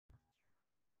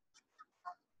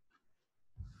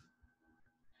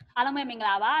အားလုံးပဲမင်္ဂ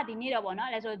လာပါဒီနေ့တော့ဗော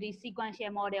နော်လဲဆိုဒီ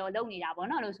sequential model ကိုလုပ်နေတာဗော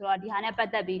နော်လို့ဆိုတော့ဒီဟာနဲ့ပတ်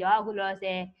သက်ပြီးတော့အခုလောဆ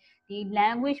ယ်ဒီ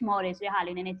language model ဆိုတဲ့ဟာ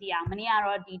လေးနည်းနည်းကြည့်အောင်မနေ့က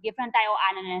တော့ဒီ different type of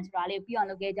analysis ဆိုတာလေးကိုပြီးအောင်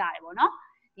လုပ်ခဲ့ကြတယ်ဗောနော်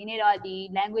ဒီနေ့တော့ဒီ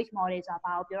language model ဆိုတာ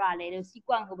ဘာကိုပြောတာလဲလို့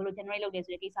sequence ကိုဘယ်လို generate လုပ်တယ်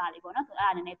ဆိုတဲ့ကိစ္စလေးဗောနော်ဆိုတော့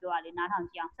အဲ့ဒါနည်းနည်းပြောတာလေးနားထောင်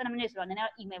ကြည့်အောင်7 minutes ဆိုတော့နည်းန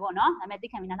ည်း email ဗောနော်ဒါပေမဲ့သိ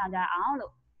ခံပြီးနားထောင်ကြအောင်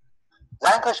လို့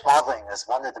Language modeling is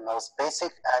one of the most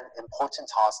basic and important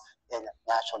tasks in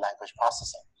natural language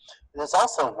processing. It is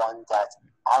also one that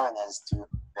RNNs do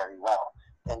very well.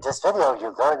 In this video, you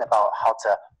learn about how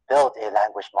to build a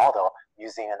language model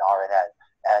using an RNN,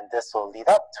 and this will lead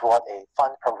up toward a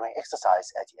fun programming exercise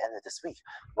at the end of this week,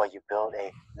 where you build a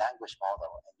language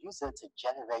model and use it to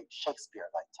generate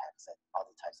Shakespeare-like text and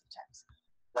other types of text.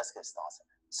 Let's get started.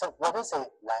 So what is a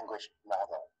language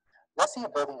model? Let's say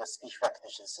you're building a speech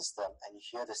recognition system and you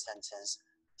hear the sentence,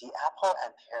 "The apple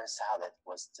and pear salad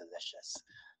was delicious."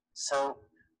 So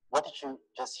what did you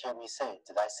just hear me say?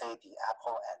 Did I say the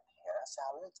apple and pear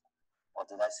salad? Or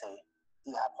did I say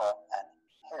the apple and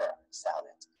pear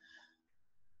salad?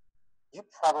 You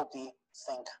probably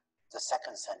think the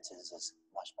second sentence is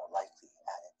much more likely,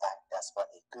 and in fact, that's what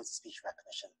a good speech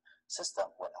recognition system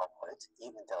would output,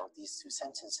 even though these two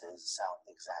sentences sound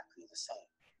exactly the same.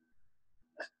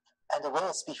 And the way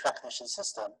a speech recognition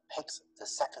system picks the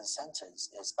second sentence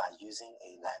is by using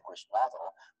a language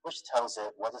model, which tells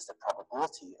it what is the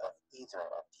probability of either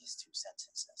of these two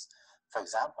sentences. For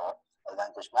example, a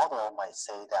language model might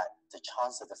say that the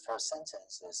chance of the first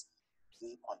sentence is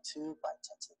 3.2 by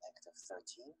 10 to the negative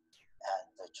 13, and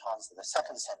the chance of the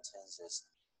second sentence is,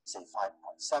 say,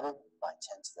 5.7 by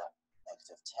 10 to the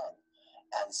negative 10.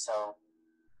 And so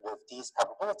with these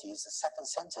probabilities, the second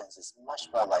sentence is much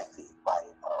more likely by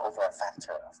over a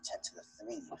factor of 10 to the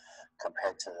 3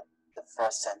 compared to the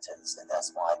first sentence, and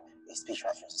that's why a speech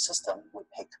recognition system would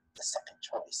pick the second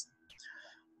choice.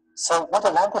 So what a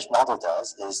language model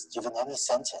does is, given any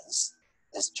sentence,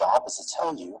 its job is to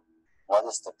tell you what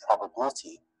is the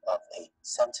probability of a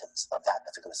sentence, of that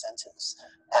particular sentence.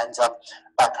 And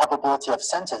by probability of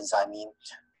sentence, I mean,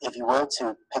 if you were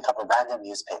to pick up a random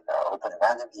newspaper, or open a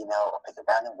random email, or pick a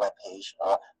random web page,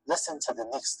 or listen to the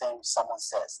next thing someone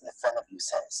says, and a friend of you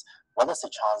says, what is the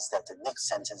chance that the next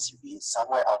sentence you read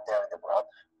somewhere out there in the world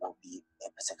will be a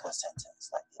particular sentence,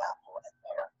 like the apple and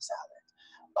pear salad?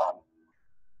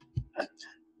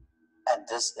 And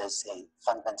this is a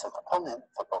fundamental component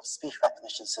for both speech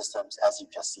recognition systems, as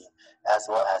you've just seen, as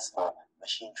well as for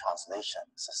machine translation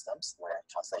systems, where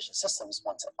translation systems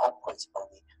want to output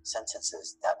only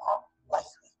sentences that are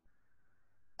likely.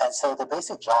 And so the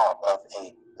basic job of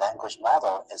a language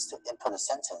model is to input a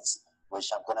sentence, which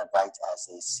I'm going to write as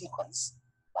a sequence,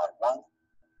 y1,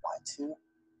 y2,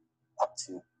 up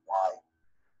to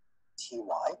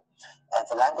y, and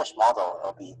the language model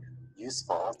will be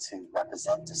useful to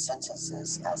represent the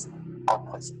sentences as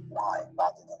outputs y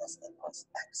rather than as inputs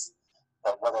x.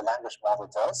 But what a language model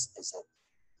does is it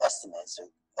estimates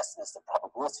the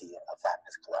probability of that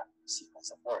particular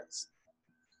sequence of words.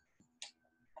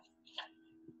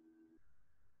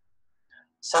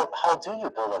 So how do you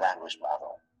build a language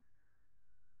model?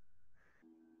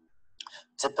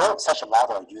 To build such a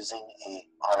model using a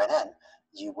RNN,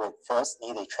 you would first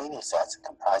need a training set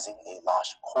comprising a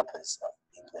large corpus of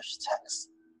English text,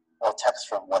 or text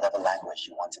from whatever language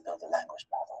you want to build a language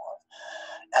model of.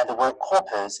 And the word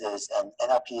corpus is an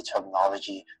NLP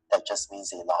terminology that just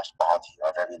means a large body or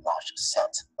a very large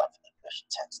set of English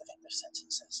text, of English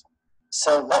sentences.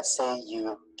 So let's say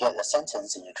you get a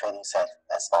sentence in your training set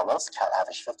as follows: cat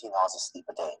average 15 hours of sleep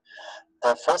a day.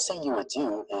 The first thing you would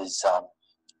do is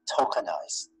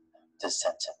tokenize this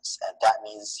sentence, and that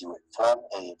means you would form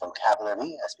a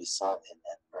vocabulary, as we saw in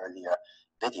an earlier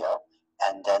video,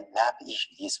 and then map each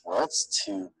of these words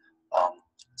to,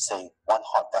 say,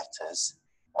 one-hot vectors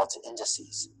or to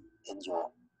indices in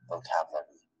your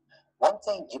vocabulary. One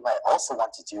thing you might also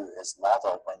want to do is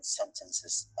model when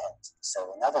sentences end.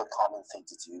 So another common thing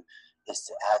to do is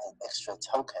to add an extra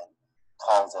token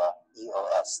called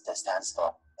EOS, that stands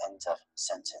for end of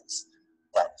sentence,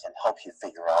 that can help you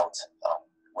figure out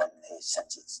when a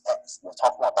sentence ends. We'll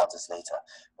talk more about this later,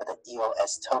 but the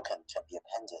EOS token can be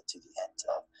appended to the end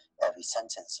of every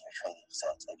sentence in your training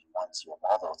set if you want your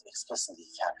model to explicitly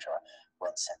capture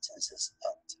when sentences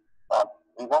end.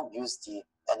 We won't use the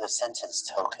end of sentence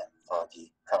token for the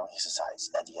programming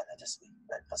exercise at the end of this week,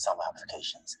 but for some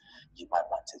applications, you might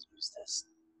want to use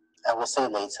this. And we'll say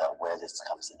later where this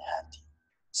comes in handy.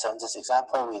 So in this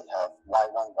example, we have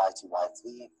y1, y2, y3,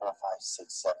 4, 5,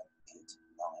 6, 7, 8,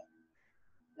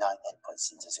 9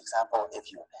 inputs in this example if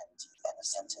you append the end of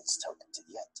sentence token to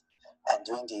the end. And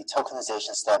during the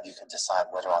tokenization step, you can decide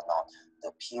whether or not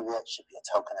the period should be a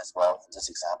token as well. In this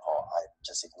example, I'm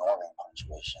just ignoring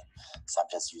punctuation. So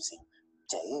I'm just using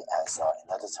day as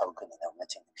another token and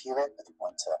omitting the period. But if you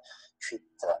want to treat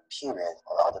the period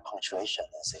or the punctuation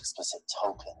as explicit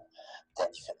token, then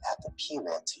you can add the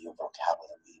period to your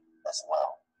vocabulary as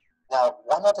well. Now,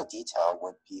 one other detail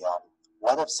would be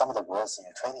what if some of the words in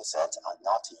your training set are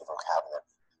not in your vocabulary?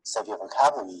 So if your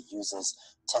vocabulary uses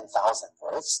 10,000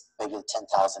 words, maybe the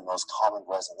 10,000 most common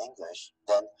words in English,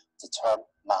 then the term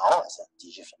Mao, as in the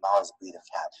Egyptian Mao is a breed of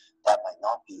cat, that might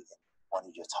not be in one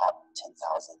of your top 10,000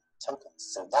 tokens.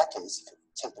 So in that case, you could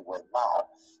take the word Mao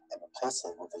and replace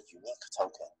it with a unique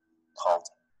token called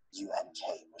UNK,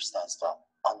 which stands for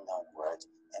unknown word,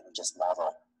 and we just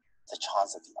model the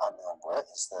chance of the unknown word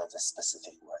instead of the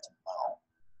specific word Mao.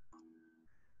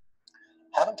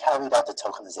 Having carried out the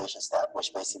tokenization step,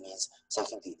 which basically means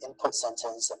taking the input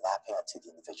sentence and mapping it to the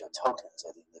individual tokens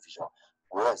or the individual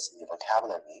words in your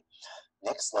vocabulary,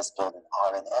 next let's build an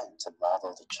RNN to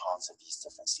model the chance of these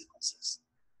different sequences.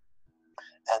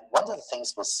 And one of the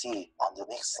things we'll see on the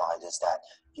next slide is that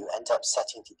you end up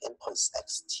setting the inputs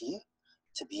xt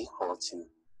to be equal to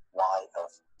y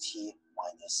of t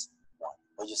minus 1.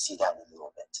 We'll just see that in a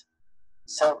little bit.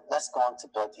 So let's go on to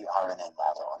build the RNN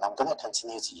model. And I'm going to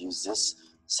continue to use this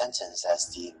sentence as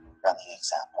the running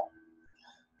example.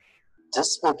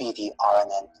 This will be the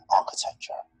RNN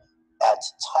architecture. At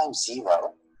time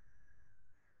 0,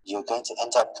 you're going to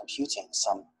end up computing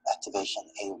some activation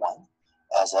A1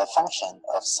 as a function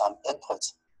of some input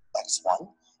x1.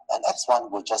 And x1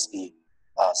 will just be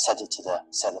set it to the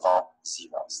set of all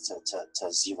zeros,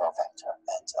 to zero vector.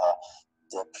 And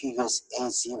the previous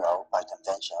A0 by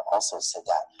convention also set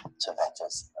that to vector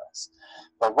zeros.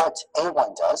 But what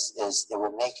A1 does is it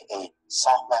will make a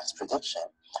softmax prediction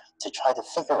to try to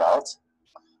figure out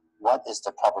what is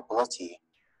the probability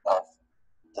of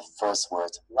the first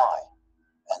word Y.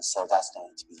 And so that's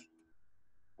going to be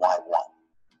Y1.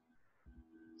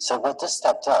 So what this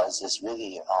step does is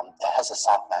really, it has a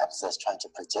softmax that's trying to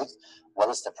predict what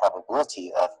is the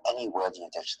probability of any word in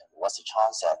your dictionary. What's the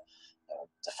chance that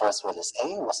the first word is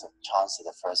A, what's the chance that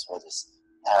the first word is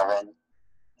Aaron,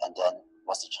 and then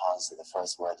what's the chance that the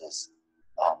first word is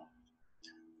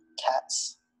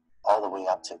cats, all the way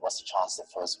up to what's the chance that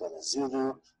the first word is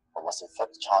Zulu, or what's the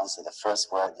chance that the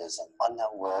first word is an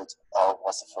unknown word, or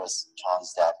what's the first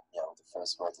chance that the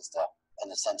first word is the in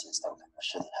the sentence token, or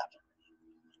shouldn't happen.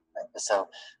 Right? So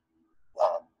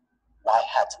y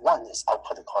hat 1 is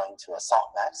output according to a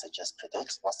softmax that just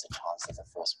predicts what's the chance of the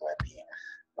first word being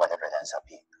whatever it ends up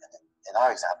being. And in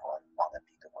our example, it wound up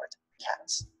being the word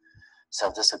cats.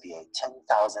 So this would be a 10,000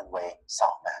 way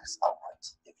softmax output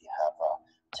if you have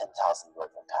 10,000 word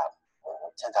vocab,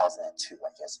 or 10,002,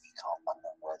 I guess, if you count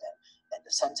unknown word and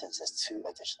the sentence has 2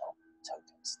 additional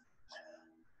tokens.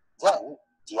 Then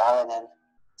the RNN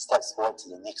steps forward to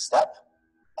the next step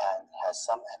and has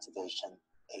some activation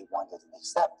A1 to the next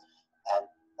step. And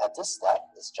at this step,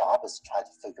 its job is to try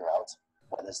to figure out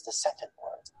what is the second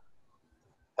word.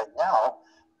 But now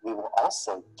we will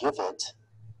also give it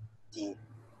the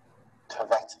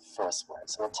correct first word.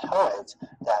 So we'll tell it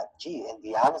that, gee, in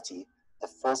reality, the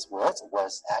first word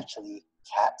was actually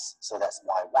cats. So that's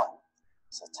Y1.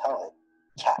 So tell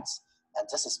it cats. And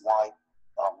this is why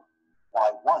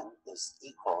Y1 is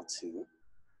equal to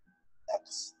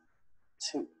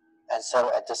X2. And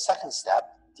so at the second step,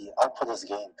 the output is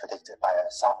again predicted by a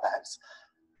softmax.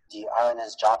 The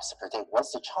RNN's job is to predict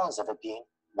what's the chance of it being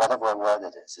whatever word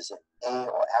it is. Is it A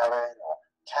or Aaron or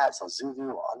cats or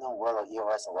Zulu or unknown word or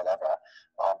EOS or whatever,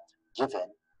 given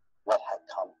what had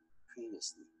come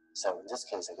previously. So in this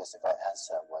case, I guess the right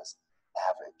answer was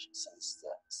average, since the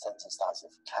sentence starts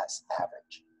with cats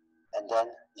average. And then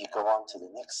you go on to the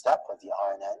next step of the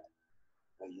RNN,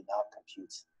 where you now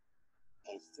compute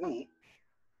A3.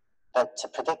 But to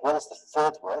predict what is the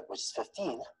third word, which is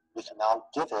 15, we can now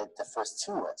give it the first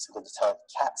 2 words. We're going to tell it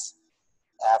cats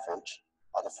average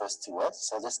are the first 2 words.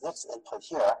 So this next input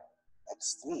here,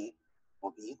 X3,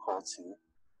 will be equal to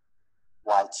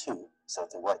Y2. So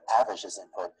the word average is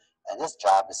input. And this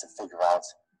job is to figure out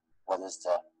what is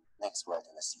the next word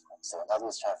in the sequence. So in other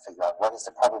words, trying to figure out what is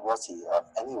the probability of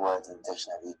any word in the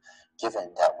dictionary,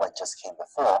 given that what just came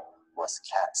before was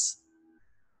cats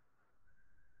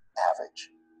average.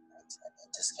 Right? And in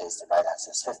this case, the right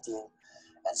answer is 15,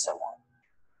 and so on.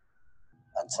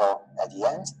 Until at the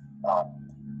end,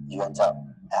 you end up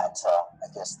at,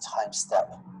 I guess, time step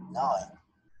 9.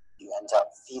 You end up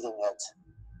feeding it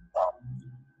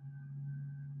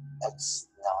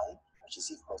X9, which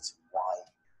is equal to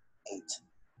Y8,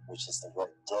 which is the word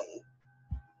day.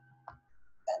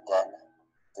 And then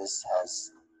this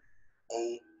has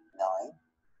A9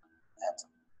 and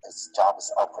its job is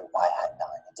output y hat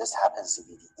 9. And this happens to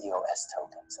be the EOS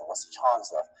token. So what's the chance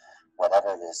of whatever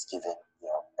it is given,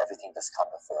 everything that's come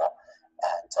before,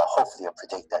 and hopefully you'll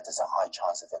predict that there's a high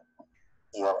chance of an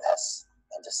EOS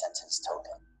in the sentence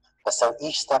token. But so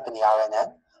each step in the RNN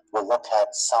will look at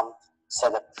some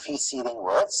set of preceding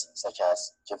words, such as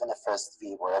given the first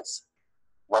 3 words,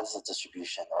 what is the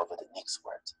distribution over the next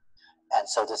word? And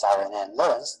so this RNN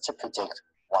learns to predict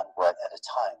one word at a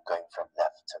time, going from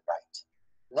left to right.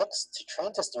 Next, to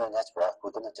train this neural network,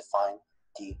 we're going to define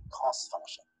the cost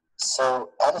function. So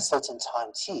at a certain time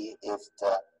t, if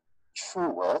the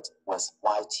true word was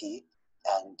yt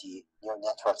and the neural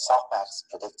network softmax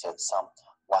predicted some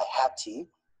y hat t,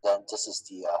 then this is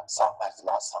the softmax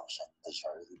loss function that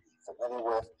you're already familiar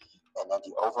with. And then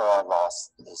the overall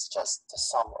loss is just the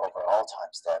sum over all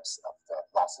time steps of the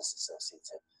losses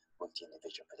associated with the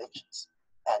individual predictions.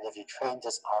 And if you train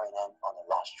this RNN on a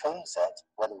large training set,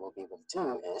 what it will be able to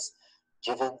do is,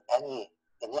 given any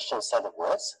initial set of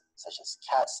words, such as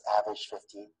cats average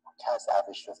 15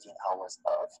 hours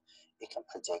of, it can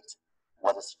predict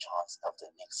what is the chance of the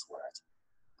next word.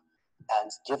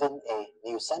 And given a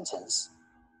new sentence,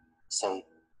 say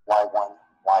y1,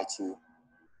 y2,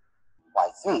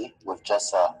 y3, with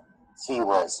just 3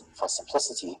 words for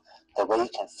simplicity, the way you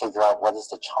can figure out what is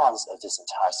the chance of this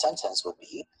entire sentence would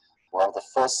be, well, the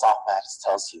first softmax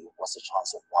tells you what's the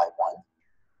chance of y1.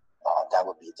 That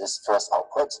would be this first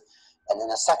output. And then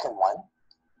the second one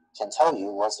can tell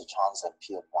you what's the chance of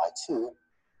p of y2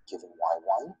 given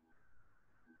y1.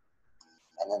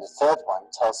 And then the third one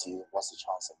tells you what's the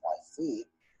chance of y3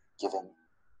 given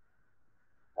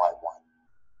y1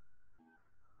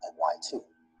 and y2.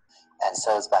 And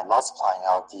so it's by multiplying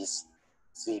out these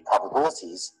 3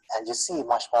 probabilities, and you see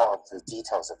much more of the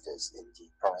details of this in the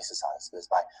problem exercise, because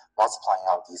by multiplying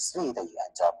out these 3 that you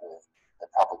end up with the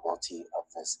probability of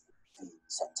this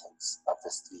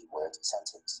 3-word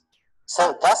sentence.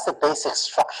 So that's the basic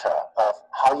structure of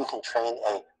how you can train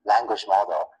a language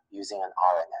model using an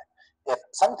RNN. If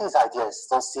some of these ideas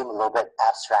still seem a little bit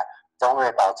abstract, don't worry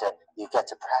about it. You get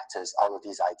to practice all of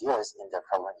these ideas in the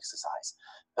problem exercise.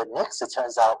 But next, it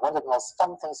turns out one of the most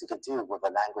fun things you could do with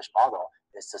a language model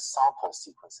is to sample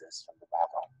sequences from the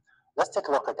model. Let's take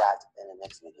a look at that in the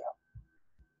next video.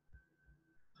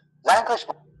 Language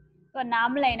ก็น้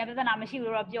ำเลยนะเป็นน้ำไม่ชิว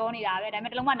รอบโยนี่ได้แต่ไม่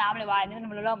ต้องมาน้ำเลยว่านี่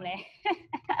มันล้มเลย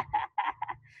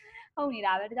ဟုတ်နေ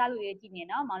တာပဲတခြားလူတွေကြည့်နေ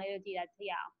နော်မောင်လေးတို့ကြည့်တာသိ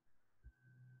အောင်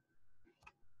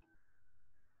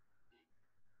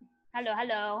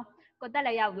hello ကိုတက်လ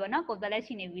ည်းရောက်ပြီပေါ့နော်ကိုတက်လည်း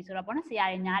ရှိနေပြီဆိုတော့ပေါ့နော်ဆရာ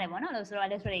တွေညားတယ်ပေါ့နော်လို့ဆိုတော့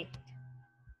လည်းဆိုရ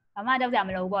ဘာမှကြောက်ကြမ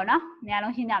လို့ပေါ့နော်နေရာ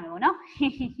လုံးရှင်းကြမယ်ပေါ့နော်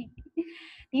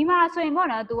ဒီမှာဆိုရင်ပေါ့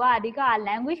နော် तू ကအဓိက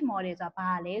language model ဆိုတာဘာ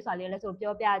လဲဆိုတာလေးလည်းဆို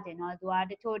ပြောပြခြင်းเนาะ तू က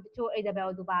တချို့ example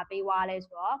ကို तू ပါပေးသွားလဲ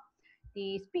ဆိုတော့ဒီ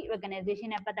speed recognition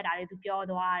နဲ့ပတ်သက်တာလေး तू ပြော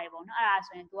သွားတယ်ပေါ့နော်အဲ့ဒါ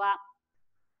ဆိုရင် तू က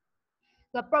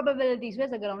probability ဆိုတဲ့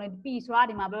စကားလုံးလေး P ဆိုတာ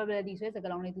ဒီမှာ probability ဆိုတဲ့စ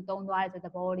ကားလုံးလေး तू သုံးသွားတဲ့သ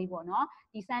ဘောလေးပေါ့နော်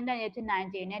ဒီ sentence ရဲ့ဖြစ်နိုင်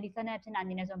ခြေနဲ့ဒီ sentence ဖြစ်နိုင်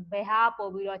ခြေနဲ့ဆိုဘယ်ဟာ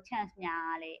ပို့ပြီးတော့ chance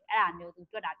များလဲအဲ့ဒါမျိုး तू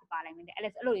တွက်တာဖြစ်ပါလိမ့်မယ်အဲ့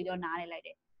လိုလေးတော့နားလည်လိုက်တ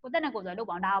ယ်ကိုတက်နဲ့ကိုဆိုတော့လောက်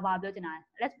ပါအောင်ဒါဘာပြောချင်တာ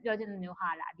let's ပြောချင်တဲ့မျိုးဟာ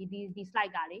လားဒီ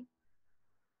slide ကလေ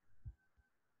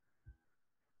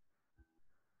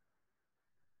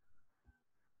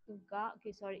သူက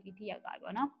okay sorry ET ရောက်သွားပြီ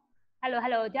ပေါ့နော်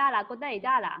hello ကြားလားကိုတက်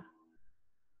ကြားလား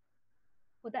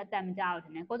ကိုတက်အတန်မကြားဘူးထ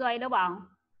င်တယ်ကိုစော်ရေးလောက်ပါအောင်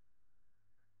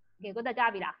okay ကိုတက်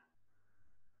ကြားပြီလား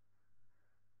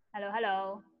hello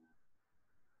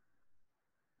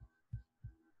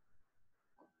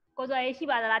ကိုစော်ရေးရှိ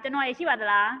ပါသလားကျွန်တော်ရေးရှိပါသ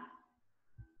လား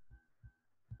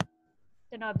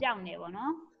ကျွန်တော်ပြောင်းနေပေါ့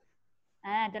နော်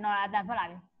ကျွန်တော်အတန်ထွက်လာ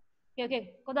ပြီ okay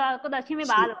ကိုတက်ရှင်းပြ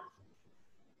ပါလို့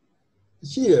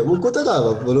ရှိတယ်ကိုတက်က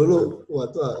ဘယ်လိုလို့ဟိုက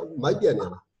သူကမိုက်ပြန်နေ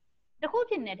တာတခု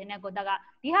ဖြစ်နေတယ်နဲ့ကိုတက်က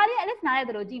ဒီဟာလေး Alex နားရတ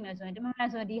ယ်လို့ကြည့်မယ်ဆိုရင်တမန်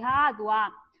ဆိုရင်ဒီဟာက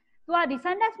तू ကဒီ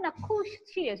sentence နှစ်ခု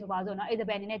ရှိတယ်ဆိုပါစို့เนาะ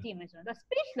Isabel အနေနဲ့ကြည့်မယ်ဆိုရင် तू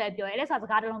speech လည်းပြော Alex ကစ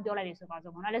ကားတစ်လုံးပြောလိုက်တယ်ဆိုပါ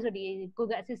စို့ပေါ့နော် Alex ဆိုဒီ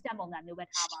Google Assistant ပုံစံမျိုးပဲ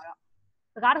ထားပါတော့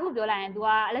စကားတစ်ခုပြောလိုက်ရင် तू က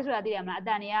Alex ဆိုတာသိတယ်မလားအတ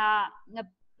န်တွေက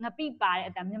ငပိပါတဲ့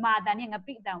အတန်မြန်မာအတန်နဲ့င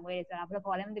ပိအတန်ဝဲတယ်ဆိုတာဘယ်လို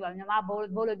ခေါ်လဲမသိပါဘူးမြန်မာဘိုး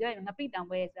လိုပြောရင်ငပိအတန်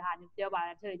ဝဲတယ်ဆိုတာမျိုးပြောပါတ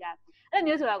ယ်ဆိုကြအဲ့လို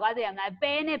မျိုးဆိုတော့ကွာသိရမလား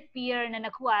ပဲနဲ့ peer နဲ့နှ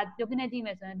စ်ခုကပြုတ်ခနဲ့ကြည့်မ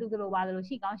ယ်ဆိုရင်တူသလိုပါသလို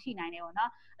ရှိကောင်းရှိနိုင်တယ်ပေါ့နော်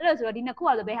အဲ့လိုဆိုတော့ဒီနှစ်ခုက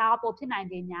ဆိုဘယ်ဟာပိုဖြစ်နိုင်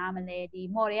ခြင်းများမလဲဒီ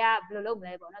model ကဘယ်လိုလုပ်မ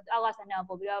လဲပေါ့နော်အောက်က sentence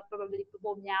ပို့ပြီးတော့ probability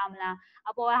ပိုများမလား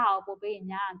အပေါ်ကဟာကိုပို့ပေးရင်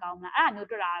များအောင်ကောင်းမလားအဲ့ဒါမျိုး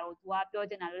တွေ့တာကို तू ကပြော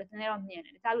ချင်တာလို့နည်းနည်းတော့မြင်တ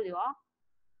ယ်တခြားလူတွေရော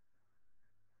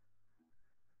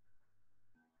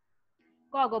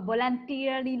ကိုက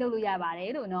voluntarily လုပ်လို့ရပါတ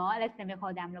ယ်လို့เนาะ Alex နဲ့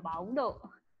ခေါ်ကြမလို့ပါဘူးလို့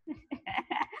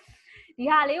ဒီ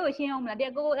ဟာလေးကိုရှင်းအောင်မလား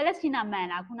တဲ့ကို Alex ရှင်းတာမှန်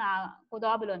လားခုနကို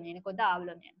တော့ဘယ်လိုမြင်လဲကိုတော့ဘယ်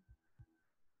လိုမြင်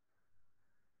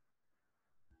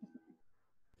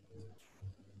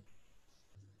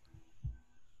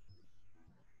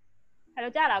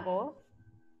Hello ကြားလားကို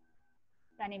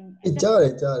ဒါနေကြား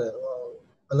တယ်ဟ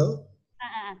ယ်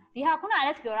လိုဒီဟာခုန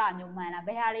Alex ပြောတာမျိုးမှန်လား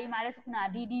ဘယ်ဟာလေးမှာ Alex ခု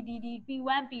နဒီ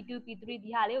P1 P2 P3 ဒီ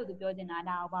ဟာလေးကိုသူပြောချင်တာ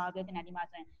ဒါကိုဘာပြောချင်တာဒီမှာ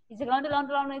ဆိုရင်ဒီစကားလုံး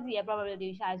တစ်လုံးလေးစီရဲ့ probability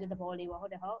ရှာရဆိုသဘောလေးပေါ့ဟုတ်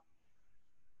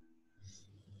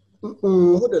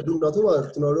တယ်ဟုတ်ဟုတ်တယ်သူ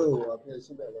နောက်ဆုံးမှကျွန်တော်တို့ပြန်ရှ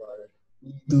င်းပြသွားတယ်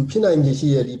သူဖြစ်နိုင်ခြေ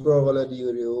ရှိတဲ့ဒီ probability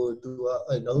တွေကိုသူ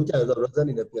ကနောက်ဆုံးကျရင်ဆို result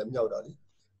အနေနဲ့ပြန်မြောက်တာလေ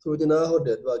ဆိုကျွန်တော်ဟုတ်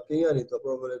တယ်သူကကင်းကနေသူ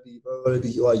probability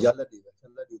ဟိုရလက်တွေပဲ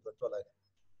လက်တွေသူတွက်လိုက်တယ်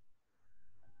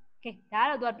โอเคဒါ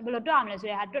ကတော့သူကဘယ်လိုတွက်အောင်လဲဆို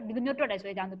တဲ့ဟာဒီလိုမျိုးတွက်တယ်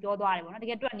ဆိုတဲ့အကြောင်းသူပြောသွားတယ်ပေါ့နော်တ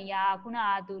ကယ်တွက်နေရခု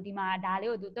နကသူဒီမှာဒါလေး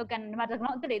ကိုသူ token ဒီမှာတစ်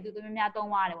လုံးအစ်စ်လေးသူများများသုံး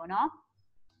သွား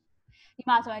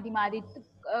တယ်ပေါ့နော်ဒီမှာဆိုရင်ဒီမှာဒီ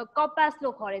corpus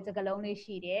လို့ခေါ်တဲ့စကားလုံးလေး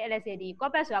ရှိတယ်အဲ့လက်စဒီ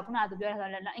corpus ဆိုတာခုနကသူပြောတာဆို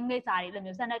တော့အင်္ဂလိပ်စာတွေ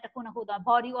လိုမျိုး sentence တစ်ခုနှစ်ခုတော့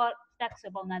body or text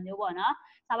ဆိုပုံစံ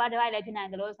မျိုးပေါ့နော်စာပါတစ်ပိုက်လည်းဖြစ်နိုင်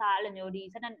တယ်လို့စာအဲ့လိုမျိုးဒီ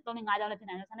sentence 3 5ကြောင်းလ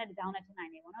ည်းဖြစ်နိုင်တယ် sentence တစ်ကြောင်းလည်းဖြစ်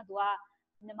နိုင်တယ်ပေါ့နော်သူ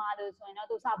ကမြန်မာလို့ဆို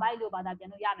ရင်တော့သူစာပိုက်လို့ဘာသာပြန်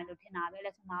လို့ရမယ်လို့ထင်တာပဲလ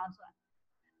က်စမှာ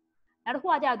ဆိုတော့နောက်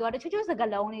တစ်ခုကကြာသူကတချို့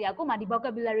စကားလုံးလေးကကို့မှာဒီ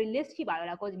vocabulary list ရှိပါရော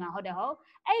လားကိုဒီမှာဟုတ်တယ်ဟုတ်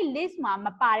အဲ့ list မှာမ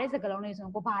ပါတဲ့စကားလုံးလေးဆိုရ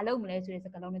င်ကိုဘာလုပ်မလဲဆိုတဲ့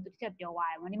စကားလုံးလေးသူတစ်ချက်ပြောသွား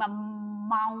တယ်ပေါ့ဒီမှာ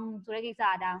မောင်ဆိုတဲ့ကိစ္စ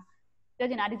အတောင်ပြော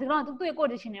ချင်တာဒီစကားလုံးသူ့ရဲ့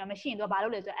quotation တွေမှာမရှိရင်သူကဘာလု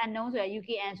ပ်လဲဆိုတော့ unknown ဆိုရယ်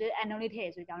UKN ဆိုရယ် unknown လေးထည့်ရ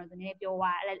ဆိုတဲ့အကြောင်းလေးသူနည်းန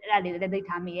ည်းပြောသွားအဲ့ဒါလေးလ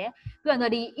ည်းသိထားမိ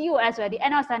ရယ်ပြီးတော့ဒီ EOS ဆိုရယ်ဒီ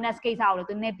end of sentence ကိစ္စကိုလည်း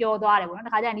သူနည်းနည်းပြောသွားတယ်ပေါ့နော်တ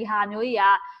ခါကျရင်ဒီဟာမျိုးကြီး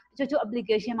ကချို့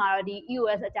application မှာတော့ဒီ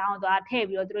EOS အကြောင်းကိုသူကထည့်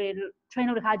ပြီးတော့သူတို့ train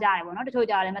လုပ်တစ်ခါကြားတယ်ပေါ့နော်တချို့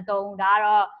ကြားလည်းမသုံးဒါက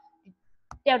တော့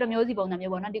တယောက်တစ်မျိုးစီ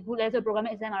ပုံစံမျိုးပေါ့နော်ဒီခုလဲဆို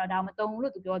programming exam မှာတော့ဒါမသုံး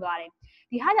ဘူးလို့သူပြောသွားတယ်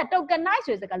ဒီဟာက tokenize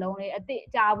ဆိုတဲ့စကားလုံးလေးအစ်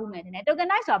အကြားဘူးမယ်တင်တယ်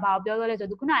tokenize ဆိုတာဘာကိုပြောလဲ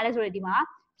ဆိုတော့ခုနကလည်းဆိုရဒီမှာ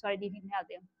sorry ဒီ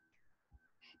မဟုတ်သေး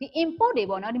ဒီ import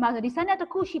တွေပေါ့နော်ဒီမှာဆိုဒီ sentence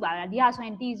တစ်ခုရှိပါလားဒီဟာဆို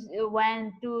ရင် 1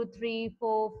 2 3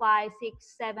 4 5 6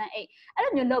 7 8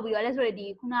အဲ့လိုမျိုးလုပ်ပြီးတော့လဲဆို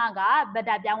ရဒီခုနက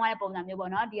better ပြောင်းသွားတဲ့ပုံစံမျိုးပေါ့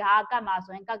နော်ဒီဟာကတ်မှာ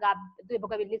ဆိုရင်ကတ်ကသူ့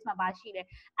vocabulary list မှာပါရှိ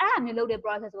တယ်အဲ့ဒါမျိုးလုပ်တဲ့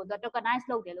process ကိုသူ tokenize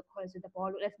လုပ်တယ်လို့ခေါ်ဆိုတဲ့ဘော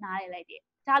လို့ let's နားရလိုက်တယ်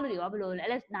တခြားလူတွေရောဘယ်လိုလဲ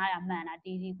let's နားရမှန်တာဒီ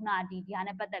ခုနကဒီဟာ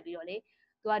နဲ့ပတ်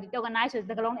သက်ပြီးတော့လေသူကဒီ tokenize ဆိုတဲ့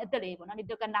စကားလုံးအစ်စ်လေးပေါ့နော်ဒီ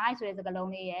tokenize ဆိုတဲ့စကားလုံး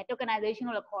လေးရယ် tokenization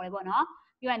လို့လည်းခေါ်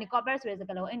တယ်ပေါ့နော်ပြီးရင်ဒီ corporate ဆိုတဲ့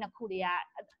စကားလုံးအဲ့နှစ်ခုလေး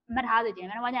ကမှတ်ထားစေချင်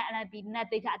တယ်။မနက် NLP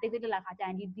နဲ့တိတ်ခါအသေးစိတ်တက်လာခါကျ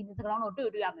ရင်ဒီစကားလုံးကို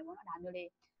တွေ့ရမယ်ပေါ့နော်ဒါမျိုးလေး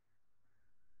။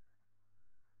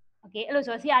 Okay အဲ့လို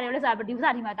ဆိုဆရာတွေလည်းဆိုဒီ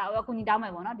ဥစားဒီမှာတောက်အကူညီတောင်းမယ်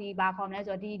ပေါ့နော်ဒီဘာခေါ်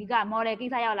မလဲဆိုတော့ဒီက model ကိစ္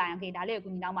စရောက်လာရင် okay ဒါလေးကို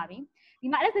အကူညီတောင်းပါပြီ။ဒီ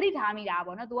မှာအဲ့ဒါသတိထားမိတာ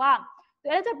ပေါ့နော်။ तू က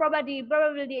electric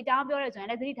probability အကြောင်းပြောရဲဆိုရင်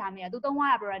လည်းသတိထားမိတာ။ तू သုံးသွား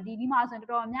တာ probability ဒီမှာဆို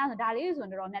ရင်တော်တော်များဆိုဒါလေးဆို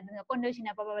ရင်တော်တော်များ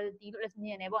conditional probability လို့လည်းမြ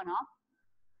င်တယ်ပေါ့နော်။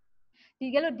ဒီ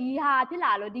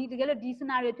ကလို့ဒီဟာဖြစ်လာလို့ဒီကလို့ဒီ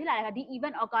scenario ဖြစ်လာတဲ့အခါဒီ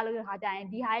event occur လို့ခါကြ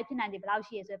ရင်ဒီဟာရဲ့ဖြစ်နိုင်ခြေဘယ်လောက်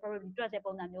ရှိရဲဆို probability တွက်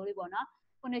တဲ့ပုံစံမျိုးလေးပေါ့နော်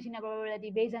conditional probability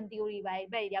Bayesian theory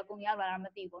ပဲဒီကကိုရောက်လာတာမ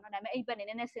သိဘူးပေါ့နော်ဒါပေမဲ့အဲ့ဘက်နေ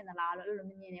နည်းနည်းစင်သလားလို့အဲ့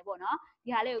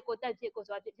လိုမြင်နေပေါ့နော်ဒီဟာလေးကိုတက်ဖြစ်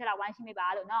ကိုဆိုဖြစ်လာဝိုင်းရှ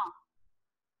င်းမိပါလို့နော်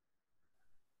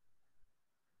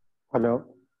Hello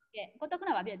ကဲကိုတက်ခဏ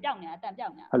ပါပြကြောက်နေတာအတန်ကြောက်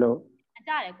နေတာ Hello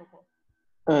အကြတယ်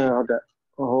ကိုဟုတ်တယ်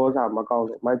ဟိုစားမကော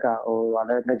င်းလို့မိုက်ကဟို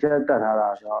ကလည်းတစ်ချက်တက်ထားတာ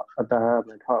ဆိုတော့အတန်က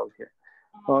မထောက်ဖြစ်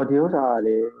ဒီ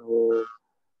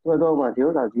ဥစ္စာလေတော့မှဒီဥ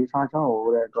စ္စာဒီစားချောင်း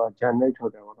ကိုတဲ့တော့ generate ထု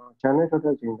တ်တယ်ပေါ့နော် generate ထုတ်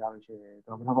တဲ့ချိန်ကြလို့ရှိရင်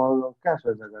တော့ပထမဆုံး cat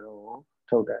ဆိုတဲ့စကားလုံး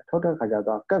ကိုထုတ်တဲ့ခါကျ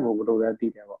တော့ cat ကိုဘယ်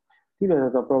လိုလဲသိတယ်ပေါ့သိတယ်ဆို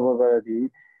တော့ probability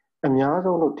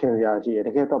အများဆုံးလို့ထင်ရရှိတယ်တ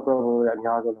ကယ်တော့ probability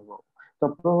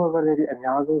အများဆုံးလို့ပေါ့တော့ probability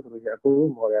အများဆုံးဆိုလို့ရှိရင်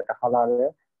အကူမော်တယ်တစ်ခါလာတ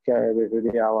ယ် carry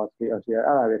ဆိုတဲ့အားပါစီအဲ့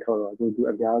ဒါပဲထုတ်တော့သူ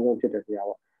အများဆုံးဖြစ်တဲ့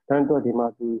ဆရာပေါ့ဒါတော့ဒီမှာ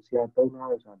သူဆရာသုံးထား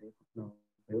တဲ့ဆိုတာ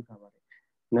လေးဘယ်ဥစ္စာပါလဲ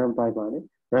number ပါလေ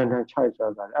random choice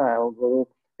ဆိုတာအဲ့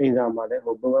ဟိုအင်္ဂါမှာလည်း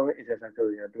ဟို programming exercise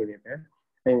တွေတွေ့နေတယ်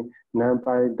အဲ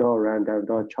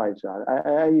numpy.random.choice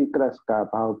ဆိုတာအဲ့ဒီ class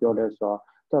ကဘာကိုပြောလဲ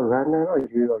ဆိုတော့ random တော့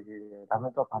ရွေးတော့ရွေး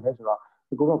တယ်ဒါပေမဲ့တော့ဘာလဲ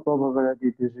ဆိုတော့ကိုက probability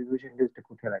distribution list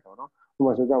တခုထည့်လိုက်တော့နော်ဥပ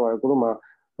မာဆိုကြပါတော့ကိုတို့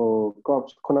မှာဟို cost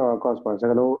ခုနက cost ပါ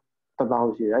စကားလုံး1000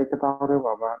ရှိတယ်အဲ့1000ထဲ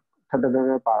မှာထပ်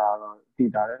တဲ့ပါတာတော့တည်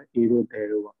တာတယ် A တို့ D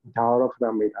တို့ပေါ့ဒါတော့ခဏ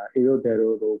မေးတာ A တို့ D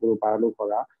တို့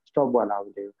ကိုဘာလို့ခေါ်တာ stop ပွားလာ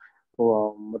ဘူးတဲ့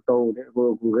ဟိုမတုံးတယ်ကို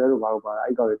Google တို့ဘာလို့ပါ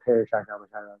အဲ့ကောင်တွေထဲရှာ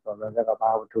မရှာတော့ဆိုတော့ကဘာ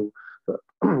မှ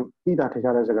မထူပြီးတာထ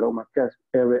ည့်ချတဲ့စကားလုံးမှာ guess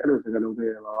error အဲ့လိုစကားလုံး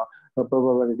တွေမှာ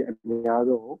probability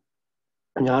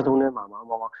အများဆုံးထဲမှာ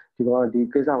ဒီ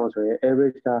ကိစ္စမှာဆိုရင်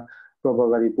average က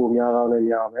probability ပိုများကောင်းလ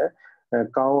ည်းများမယ်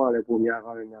ကောင်းရတယ်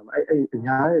ပိုများကောင်းလည်းများမယ်အဲ့အ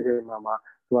များတဲ့ထဲမှာ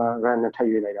သူက random ထည့်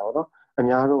ရွေးလိုက်တာပေါ့နော်အ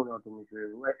များဆုံးတော့သူ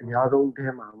မရွေးဘူးအဲ့အများဆုံးထဲ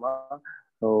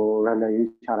မှာဟို random ရွေး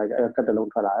ချလိုက်တယ်အဲ့ကတ်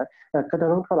တလုံးထွက်လာတယ်အဲ့ကတ်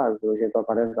တလုံးထွက်လာပြီဆိုလို့ရှိ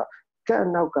ရင်တော့ဘာလဲဆိုတော့ကတ်အ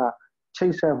နောက်က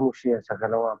ချိတ်ဆက်မှုရှိတဲ့စ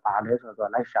ကားလုံးကဘာလဲ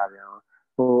ဆိုတော့လိုက်ရှာပြန်အောင်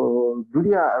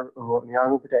ဟိုဒုတိယဟိုအများ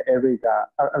ဆုံးဖြစ်တဲ့ average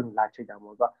ကအဲ့လာ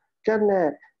ချိတ်တာပေါ့သူကတ်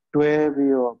နဲ့တွဲ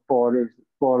ပြီးတော့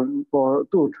ပေါ်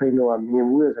သူ့ train တော့မြင်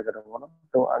မှုရဲ့စကားလုံးပေါ့နော်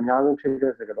တော့အများဆုံးဖြစ်တဲ့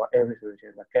စကားလုံး average ဆိုလို့ရှိ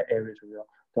ရင် cat average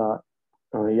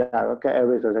ဆိုပြီးတော့ဒါရတော့ cat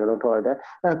average ဆိုတဲ့စကားလုံးထုတ်ရတယ်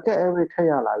အဲ့ cat average ထည့်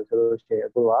ရလာပြီဆိုလို့ရှိ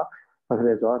ရင်အခု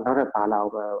ကဘာဖြစ်လဲဆိုတော့နောက်ထပ်ပါလာ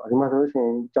အောင်ပဲဒီမှာဆိုလို့ရှိ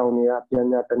ရင်ကြောင်တွေ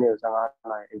ကပြန်တစ်နေ့15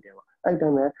နာရီအိတ်တယ်ပေါ့အဲ့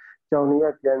တိုင်းပဲ ကြောင်နေရ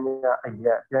ပြန်မြအရ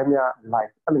က်ပြန်မြ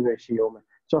live အဲ့လိုမျိုးရှိအောင်မယ်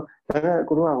ဆိုတော့ဒါက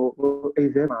ကိုတို့ကဟို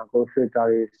exam မှာကို filter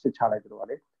တွေစစ်ချလိုက်တယ်ပေါ့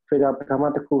လေ filter ပထမ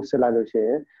တစ်ခုစစ်လိုက်လို့ရှိရ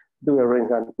င်သူ့ရဲ့ range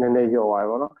ကနည်းနည်းလျော့သွားပြီ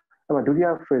ပေါ့နော်အဲ့မှာဒုတိယ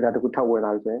filter တစ်ခုထပ်ဝင်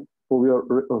လာလို့ဆိုရင်ပို့ပြီး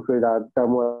တော့ filter တ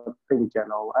မ်းမသိကြ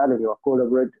တော့အဲ့လိုမျိုး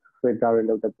collaborate filter တွေ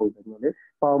လုပ်တဲ့ပုံစံမျိုးလေ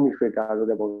ပေါင်းပြီး filter လုပ်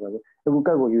တဲ့ပုံစံမျိုးအခုက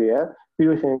တ်ကိုယူရပြီး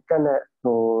လို့ရှိရင်ကတ်နဲ့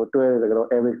ဟိုတွဲတဲ့ကတော့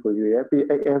average ကိုယူရပြီး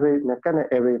အဲ့ average နဲ့ကတ်နဲ့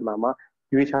average မှာ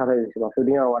ရွေးချလိုက်တယ်ဆိုတော့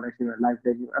15 hour လည်းရှိတယ် live လ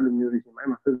ည်းရှိတယ်အဲ့လိုမျိုးတွေရှိမှအဲ့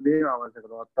မှာ15 hour ဆို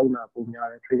တော့3နာပုံများ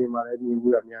တယ် training မှာလည်းညီမှု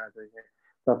ရများဆိုရင်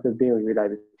15ကိုရွေးလိုက်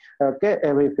ပြီအဲ့ကဲ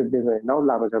average 15ဆိုရင်နောက်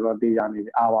လာမှဆိုတော့တေးရနေ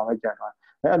ပြီ hour ပဲကြာသွား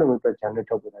အဲ့လိုမျိုးပဲ channel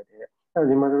ထုတ်ပြလိုက်တယ်အဲ့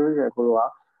ဒီမှာဆိုလို့ရှိရင်ကိုတို့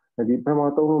ကဒီပထမ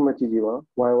3လုံးမကြည့်ကြည့်ပါ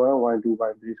y1 y2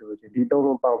 y3 ဆိုလို့ရှိရင်ဒီ3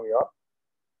လုံးပေါင်းပြီးတော့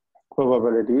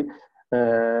probability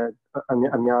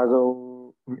အများဆုံး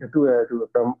သူ့ရဲ့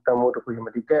တမိုးတစ်ခုရှိမှ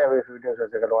ဒီ k average ဆိုတဲ့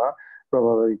စကားလုံးက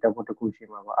probability တမိုးတစ်ခုရှိ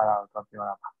မှာပါအဲ့ဒါကိုပြော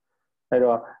တာပါအဲ့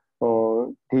တော့ဟို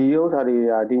ဒီဥစ္စာတွေ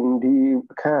ကဒီ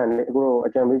အခန်းကနေအခုအ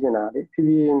ကြံပေးနေတာလေဖြည်း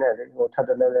ဖြည်းနဲ့ဟိုထပ်တ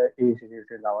လဲလဲ AC စ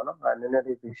ဉ်းစားပါတော့အဲ့နည်းနည်း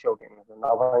လေးပြီးရှုပ်နေမှာဆို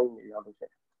နောက်ပိုင်းနေရောက်လို့ရှိရ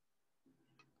င်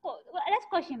ဟို LS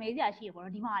question မေးကြရှိရပေါ့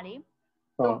နော်ဒီမှာလေ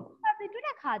ဟုတ်ဒီတွေ့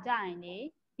တဲ့ခါကြရင်လေ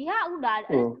ဒီကအခုဒါအဲ့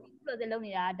လိုစလုံး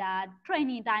နေတာဒါ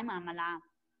training time မှာမလား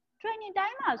training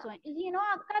time မှာဆိုရင်အရင်တော့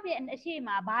ကပ်ရဲ့အရှိ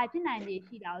မှာဘာဖြစ်နိုင်လေ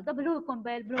ရှိတာတော့ဘယ်လို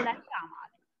compare ဘယ်လိုလိုက်ရှာမှာ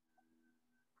လဲ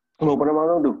ဟိုပထမ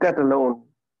ဆုံးသူကတ်တလုံး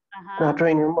ဒါ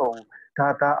training မဟုတ်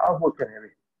ဒါ output ဖြစ်နေပြီ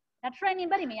ဒါ training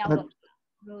ဘက်တွေမရောက်တော့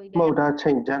မဟုတ်ဒါချိ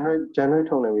န် generate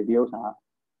ထုတ်နေပြီဒီဥစ္စာ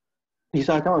ဒီ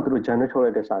စာကြောင့်သူတို့ generate ထုတ်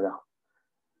လိုက်တဲ့စာကြောင့်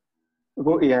အ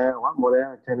ခု AI က model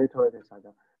က generate ထုတ်လိုက်တဲ့စာ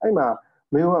ကြောင့်အဲ့မှာ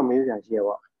မေးစရာရှိရ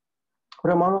ပါပ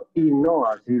ထမဆုံး e နော့က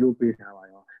0ပေးထားပါ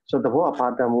ရောဆိုတော့တဘောကဘာ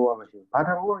တန်မိုးမှမရှိဘူးဘာတ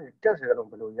န်မိုးကတက်စကတော့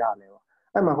ဘယ်လိုရလဲပေါ့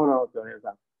အဲ့မှာခုနကပြောတဲ့ဥစ္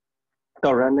စာ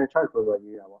တော့ random choice ကိုပြော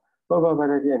ရေးတာပေါ့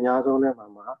probability အများဆုံးနဲ့မှာ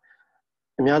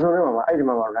အဲ့ဒီ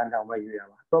မှာ random ပဲယူရ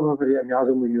ပါ probability အများ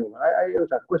ဆုံးမယူမှာအဲ့ဥစ္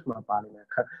စာ quiz မှာပါနေတယ်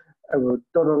ဟို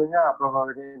တော်တော်များများ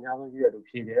probability အများဆုံးယူရလို့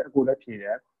ဖြေတယ်အခုလည်းဖြေတ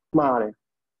ယ်မှားတယ်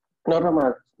နောက်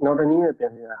တစ်နည်းနဲ့ပြ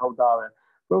န်ပြန်ဟုတ်သားပဲ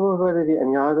probability အ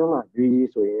များဆုံးကယူရေး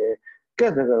ဆိုရင်က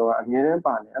က်စကားကအမြဲတမ်း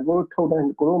ပါနေအခုထုတ်တဲ့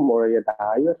ကိုတို့ model ရတာ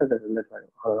ရွက်ဆက်လက်ထွက်တ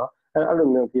ယ်ဟုတ်တော့အဲ့လို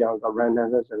မျိုးဖြစ်အောင်ဆို random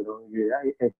ဆက်စကားယူရ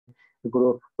အဲ့ကို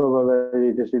တို့ probability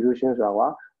distribution ဆိုတာ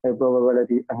က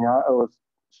probability အများဟို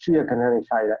ရှိရခဏနေ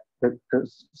ရှာရတဲ့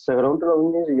စကားလုံးတစ်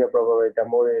လုံးချင်းစီရဲ့ probability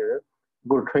demo တွေ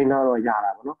ကို trainer တော့ရ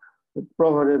တာပေါ့နော်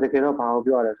probability တကယ်တော့ဘာကို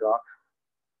ပြောရလဲဆိုတော့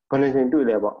condition တွေ့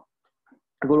လဲပေါ့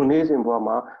အခုလိုနေ့စဉ်ဘဝ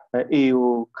မှာ A ကို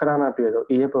ခဏခဏတွေ့ဆို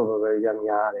A ရဲ့ probability က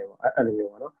များရတယ်ပေါ့အဲ့လို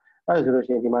မျိုးပေါ့နော်အဲ့ဆိုလို့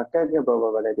ရှိရင်ဒီမှာ cat ရဲ့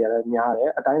probability ကလည်းများတ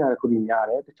ယ်အတိုင်းအတာတစ်ခုကြီးများ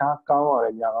တယ်တခြားကောင်းရတ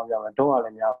ယ်များကောင်းများမယ်တော့လ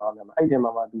ည်းများကောင်းများမယ်အဲ့ဒီ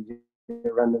မှာမှသူ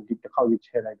random တစ်ခေါက်ကြီး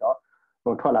ချဲလိုက်တော့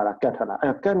ဟိုထွက်လာတာ cat ထွက်လာ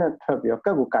အဲ့ cat နဲ့ထွက်ပြီးတော့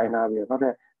cat ကိုကင်ထားပြီးတော့နောက်ထ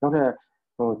ပ်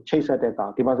ဟိုချိတ်ဆက်တဲ့ကော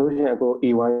င်ဒီမှာဆိုလို့ရှိရင်အခု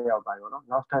A1 ရောက်ပါပြီပေါ့နော်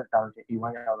နောက်ထပ်တောင်းလို့ရှိရင်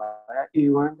A1 ရောက်လာအဲ့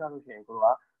A1 ကျလို့ရှိရင်ကိုက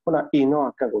ခုန A နော့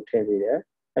cat ကိုထည့်ပေးတယ်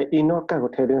အဲ့ A နော့ cat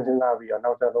ကိုထည့်သွင်းစဉ်းစားပြီးတော့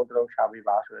နောက်တစ်လုံးရှာပေး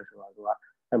ပါဆိုတော့သူက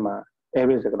အဲ့မှာ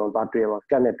average စကားလုံးသွားတွေ့ပါ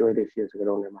cat နဲ့တွဲတဲ့ရှိစကား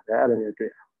လုံးတွေမှာအဲ့လိုမျိုး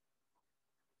တွေ့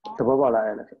သဘောပေါက်လား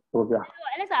အဲ့ဒါဆိုပြ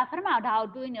အဲ့ဒါဆိုပထမဒါကို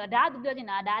တွေးနေတော့ဒါကသူပြောချင်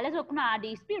တာဒါလည်းဆိုခုနက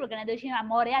ဒီ speed recognition က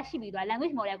model ကရှိပြီးသွား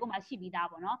language model ကိုမှရှိပြီးသား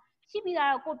ပေါ့နော်ရှိပြီးသား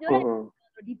တော့ကိုပြောတဲ့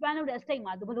depend လုပ်တဲ့ state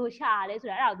မှာသူဘယ်လိုရှာရလဲဆို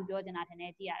တာအဲ့ဒါကိုသူပြောချင်တာထင်တ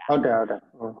ယ်ကြည့်ရတာဟုတ်တယ်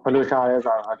ဘယ်လိုရှာရဲ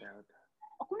ဆိုတာဟုတ်တယ်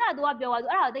ခုနကသူကပြောသွားသူ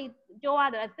အဲ့ဒါသိပြောရ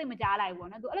တယ်သိမကြားလိုက်ဘူးပေါ့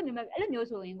နော်သူအဲ့လိုမျိုး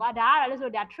ဆိုရင်ကွာဒါကတော့လည်း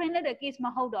ဆိုဒါ train လုပ်တဲ့ case မ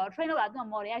ဟုတ်တော့ train လုပ်တာသူက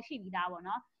model ကရှိပြီးသားပေါ့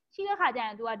နော်ရှိတဲ့ခါကျရ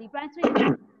င်သူကဒီ price rate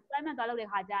employment သွားလုပ်တဲ့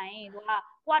ခါကျရင်သူက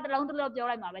ကိုကတစ်လုံးပြော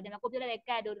လိုက်မှာပဲဒါပေမဲ့ကိုပြောလိုက်တဲ့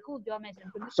cat တို့တခုပြောမယ်ဆိုရင်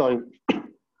sorry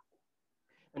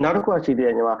နောက်တစ်ခုရှိသေးတ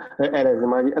ယ်ညီမအဲ့ဒါညီ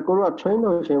မကြီးအကိုတို့က train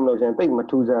လို့ရှင်းမလို့ရှင်တိတ်မ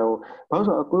ထူးဆန်းဘူးဘာလို့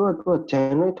ဆိုအကိုတို့က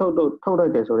generate ထုတ်လို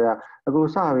က်တယ်ဆိုတော့အကို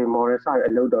စပြီး model စပြီး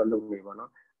အလုပ်တော့လုပ်နေပါတော့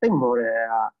အဲ့ model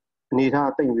ကအနေ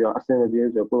ထားတိတ်ပြီးတော့အဆင်မပြေ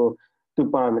ဆိုကိုသူ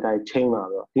parameter change ပါ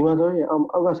တော့ဒီမှာဆိုရင်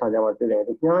အောက်ကစာကြမှာတွေ့တယ်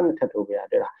ညနဲ့ထပ်ထုတ်ပေးရ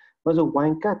တယ်လားဘာလို့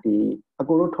wine cat ဒီအ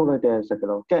ကိုတို့ထုတ်လိုက်တဲ့စကား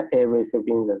လုံး cat average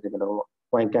 15ဆိုတဲ့စကားလုံးပေါ့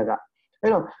wine cat က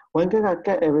အဲ့တော့ wine cat က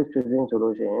cat average 15ဆို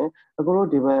လို့ရှိရင်အကိုတို့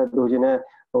ဒီဘက်လိုချင်တဲ့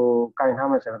ဟိုကင်ထား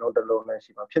မဲ့စကားလုံးတစ်လုံးနဲ့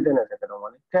ရှိပါဖြစ်တဲ့စကားလုံး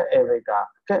ပေါ့လေ cat average က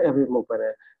cat average မဟုတ်ပဲ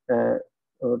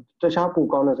ဟိုတခြားပူ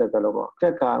ကောင်းတဲ့စကားလုံးပေါ့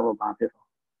cat ကဟိုဘာဖြစ်တော့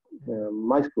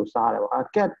mice ကိုစားတယ်ပေါ့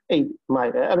cat 8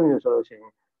 mice အဲ့လိုမျိုးဆိုလို့ရှိရ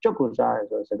င်ကြွက်ကိုစားတယ်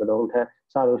ဆိုတဲ့စကားလုံးထက်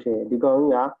စားလို့ရှိရင်ဒီကောင်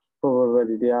ကြီးက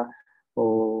probability တရားဟို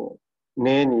န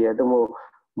ည်းနေရတော့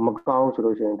မကောင်းဆို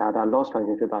လို့ရှိရင်ဒါ loss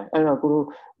function ဖြစ်သွားတယ်အဲ့တော့ကိုတို့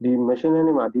ဒီ machine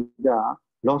learning မှာအဓိက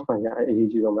loss function အရေး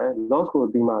ကြီးတော့မယ် loss ကို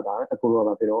ပြီးမှဒါအကိုတို့က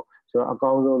ဘာဖြစ်တော့ဆိုတော့အ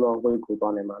ကောင်းဆုံးတော့ weight ကို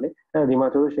သွားနိုင်ပါလေအဲ့ဒီမှာ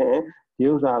ဆိုလို့ရှိရင်ဒီ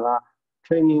ဥစ္စာက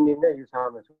training နေနဲ့ယူဆရ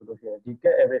မယ်ဆိုလို့ရှိရင်ဒီ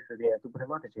cat average ဆိုရင်သူပထ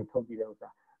မတစ်ချိန်ထုတ်ကြည့်တဲ့ဥစ္စာ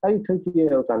အဲ့ဒီထုတ်ကြည့်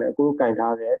တဲ့ဥစ္စာနဲ့အကိုတို့ကင်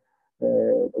ထားတဲ့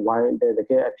wine the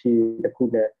get the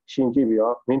cool shinji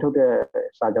minto the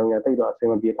Sajonia take a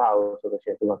same bit out so the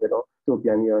shape of it all to be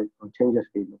your changes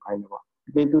kind of.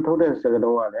 They do told us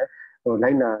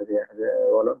Lina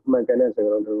my goodness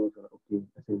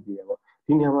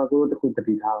Tinamago the good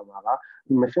Pitama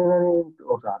machinery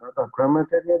of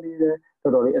grammatically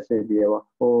totally SAB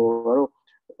or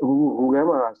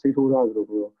whoever say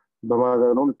to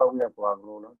Bama non Pamia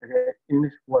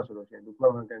English was the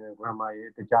grammar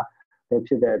the job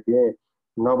that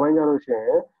Novanya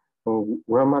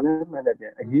grammar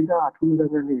manager Agida 2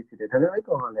 the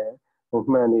Hale of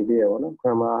many day on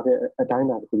grammar a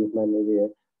diner could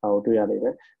manage how to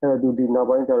do the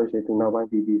Navajo to Navajo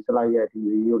TV, Salaya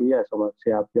TV, Yuria, so much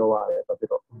say up your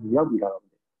Yabi,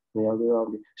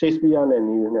 Shakespeare and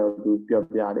you know, do your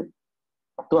yard.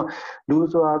 So, do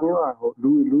so are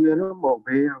you more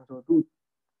pay so do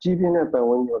cheaping up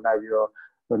when you like your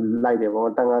light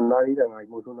or Tanganari and I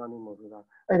Mosunani Mosuna.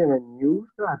 I never knew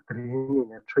that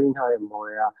training a train high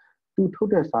Moya. To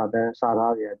the southern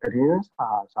Sararia, the Rins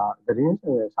are the Rins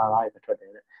and Sarai.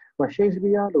 But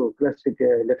Shakespeare, classic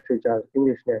literature,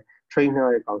 English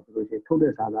trainer contribution to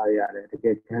the Sararia, the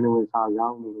get animals are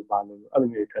young,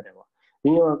 eliminated.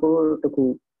 You go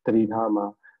to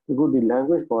Tridhama, good the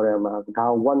language for them,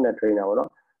 how one trainer,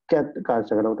 cat guys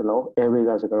are going to know, every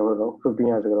guys are going to know, 15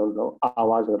 years ago,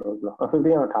 hours ago,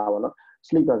 15 hours,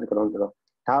 sleep as a ground law.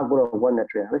 How about one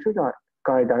trainer? I should not.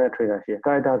 Kaida trainer here.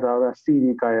 Kaida are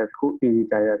CD Kaya who is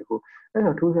Kaya who and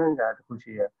a 2 times at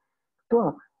Kushia.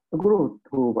 To a group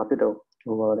who Batito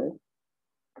over it.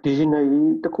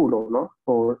 Dijinai the Kulo, no?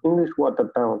 Or English water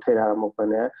town Tera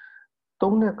Mopane.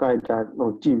 Don't Kaida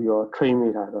no Givio train me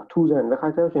as a 2 and the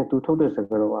Kaja to Total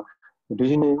Sagarova.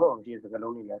 Dijinai home is the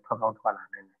Galoni like Papa Kwana.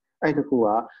 I the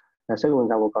Kua, a second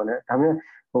double corner. I mean,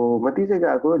 Matisa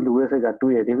go, Louis got 2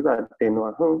 years, 10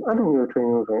 1. I don't know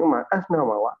training my as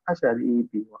now, as I eat,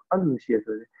 I don't see it.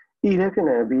 He reckon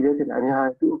I be reckon and I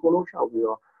do go shout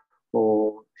you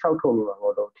or shout to me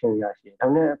or 10 years.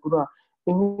 And then I put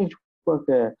English work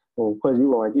there or because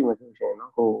you are a demon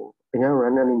or in a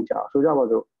running job. So that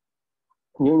was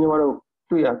a new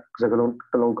 2 years ago,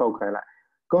 along Kaukala.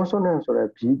 Consonants or a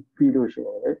P.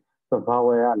 the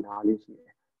power and Alice.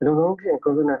 I don't know if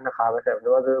consonant have a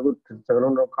good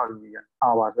second of Kalvia,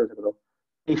 hours ago.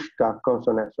 Ishka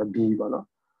consonants or B,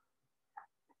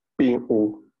 P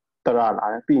O,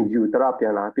 Tarala, P U,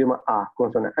 Tarapiana, Pima A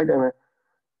consonant. I don't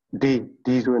D,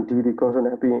 D's when D, the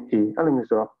consonant P E,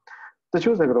 Alamiso. The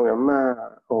shows are going a man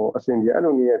or a single. I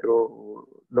don't need to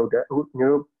look at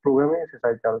new programming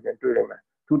exercise. To them.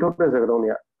 2 doctors are only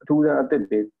 2 at the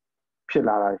day.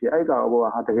 Pilar, I got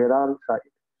over how to get outside.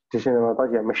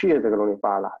 Machine is going to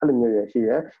Pala, Aluminum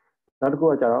here. Not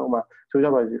go at Aroma, so that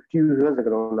was a few years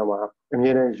ago. And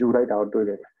yet you write out to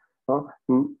it.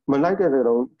 Malaka is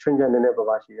around change and never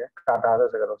was here. Kata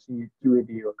is around C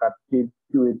QAD or Kat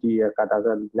QAD,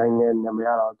 Kata 9 and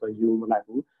Namara to you like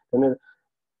and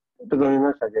the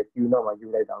government subject you know what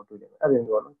you write out to them. I didn't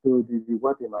want to do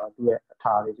what they are to a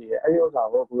target. I also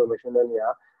have a machinery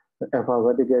and for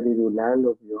vertically to land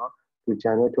of you to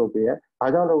Janetopia. I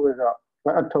don't know whether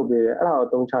I told me, I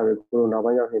don't charge Corona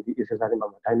is a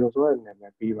dinosaur and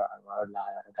never be a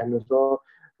dinosaur,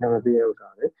 never be able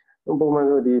to.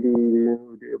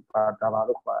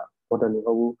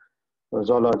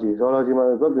 Zoology,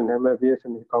 my brother never be a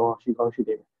she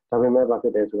did. I remember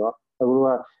it as well.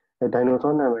 A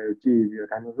dinosaur never achieved a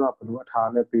dinosaur, but what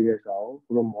hard period so,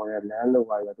 more land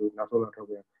while I do not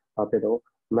know.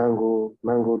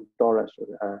 Mango Taurus.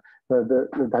 The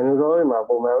dinosaur in my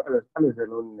home is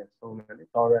alone, so many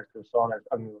Taurus to Taurus,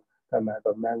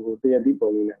 mango, they are deep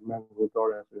in mango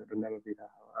Taurus, to never be a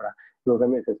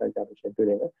program exercise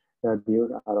today. The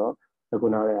views are the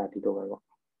Gunara Tito.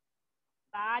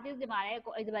 Just the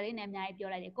Marco is very named Night. Go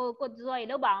Zoe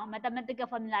Loba, mathematical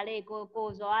formula, go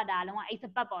Zoa, it's a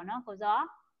papa, no? Coza.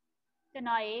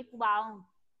 Tenoy, Kubao.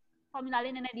 Formula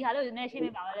in the Halo is mentioned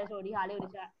about the Halo.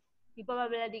 The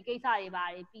probability case are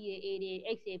by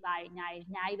PA X by Naive.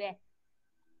 Naive.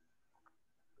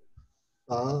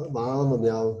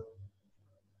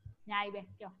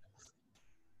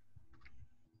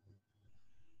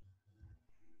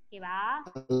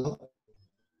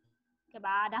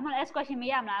 Ba đã mà last question mấy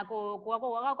là cô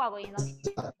yên tâm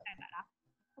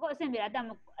cô xem việc là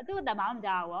tôi đã bảo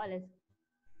chào à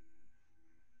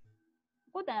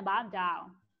cô đã bảo chào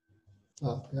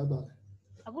dạ bà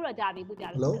cô là chào bị cô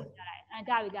chào chào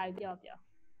chào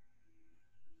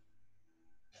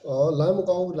lại một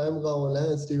câu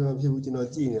lại Steven phiêu chỉ nói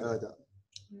chi nữa chả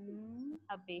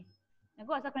hợp lý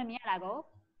cô sao không nghe là cô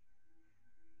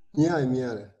nghe ai nghe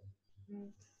này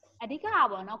အဓိက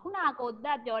ပေါ့နော်ခုနကိုတ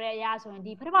က်ပြောတဲ့အရာဆိုရင်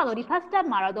ဒီပထမဆုံးဒီ first step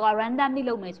မှာတော့သူက randomly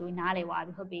လုပ်မယ်ဆိုရင်နားလေပါ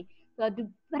ပြီဟုတ်ပြီသူ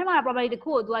ပထမ property တစ်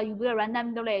ခုကိုသူကယူပြီးတော့ random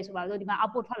လုပ်လိုက်ဆိုပါဆိုဒီမှာ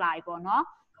output ထွက်လာပြီပေါ့နော်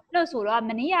အဲ့လိုဆိုတော့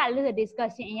မနေ့ကအဲ့လို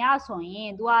discussion အရာဆိုရင်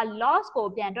သူက loss ကို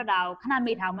ပြန်တွက်တာကိုခဏ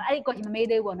မေ့ထားမှာအဲ့ဒီ question မမေ့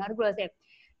သေးဘူးပေါ့နော်တခုတော့ဆက်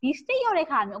ဒီ state ရောက်တဲ့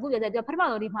ခါမျိုးအခုပြောတဲ့သူပထမ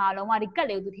ဆုံးဒီမှာလုံးဝဒီကတ်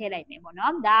လေးကိုသူထည့်လိုက်မယ်ပေါ့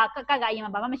နော်ဒါကတ်ကအရင်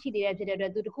မှာဘာမှမရှိသေးတဲ့ဖြစ်တဲ့အတွ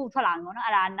က်သူတစ်ခုထွက်လာမယ်ပေါ့နော်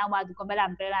အဲ့ဒါနောက်မှသူ compare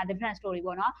လာ different story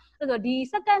ပေါ့နော်အဲ့ဆိုဒီ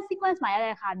second sequence မှာရ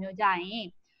တဲ့ခါမျိုးကြရင်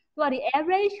သူကဒီ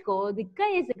average ကိုဒီက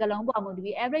တ်ရဲ့စကလုံးပေါ်မှာ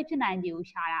ဒီ average ဖြစ်နိုင်တယ်ကို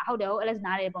ရှာတာဟုတ်တယ်ဟုတ် LS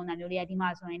နားတဲ့ပုံစံမျိုးလေးကဒီမှာ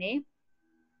ဆိုရင်လေ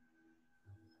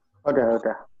ဟုတ်တယ်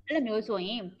အဲ့လိုမျိုးဆိုရ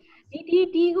င်ဒီ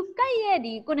ကတ်ရဲ့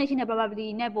ဒီ conditional probability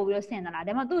နဲ့ပို့ပြီးတော့ဆင်သလား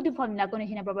ဒါမှမဟုတ်သူ့ formula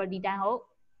conditional probability တိုင်းဟုတ်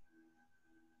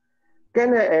ကဲ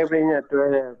နဲ့ average နဲ့တွဲ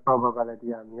တဲ့ probability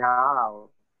ကများတာ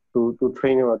ကိုသူ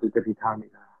trainer ကိုသူတတိထားနေ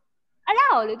တာအဲ့ဒါ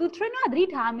ကိုလေသူ trainer သတိ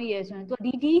ထားမိရဆိုရင်သူ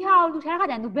ဒီဟာကိုသူထားခါ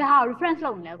ကျရင်သူဘယ်ဟာကို reference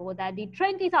လုပ်နေလဲကိုဒါဒီ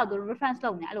train ကိစ္စကိုသူ reference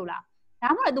လုပ်နေအဲ့လိုလားဒါ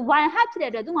မှမဟုတ်သူ y hat ဖြစ်တဲ့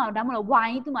အတွက်သူ့မှာဒါမှမဟုတ် y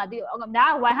ကြီးသူ့မှာဒါ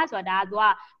က y hat ဆိုတာဒါကသူက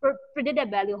predicted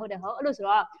value ဟုတ်တယ်ဟုတ်အဲ့လိုဆို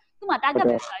တော့သူ့မှာ target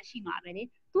value ဆိုတာရှိမှာပဲလေ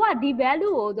သူကဒီ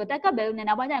value ကိုသူ target value နဲ့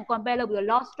နောက်ပိုင်းကျရင် compare လုပ်ပြီးတော့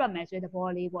loss တွက်မယ်ဆိုတဲ့သဘော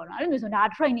လေးပေါ့နော်အဲ့လိုမျိုးဆိုဒါ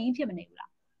training ဖြစ်မနေဘူးလား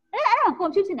အဲ့ဒါ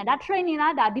compute ဖြစ်နေတာဒါ training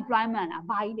လားဒါ deployment လား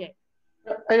ဘာကြီးလဲ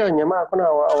အဲ့တော့ညီမခုနက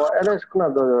LS ခုန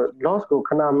ပြော loss ကိုခ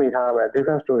ဏမေ့ထားရမယ်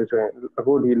different story ဆိုရင်အ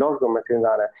ခုဒီ loss ကိုမစဉ်း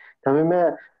စားနဲ့ဒါပေမဲ့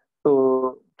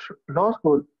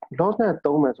loss နဲ့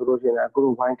သုံးမယ်ဆိုလို့ရှိရင်အခု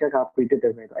y cat က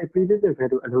predicted value အဲ့ predicted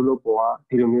value အလုပ်လုပ်ပေါ်က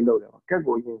ဒီလိုမျိုးလုပ်တယ်ပေါ့ cat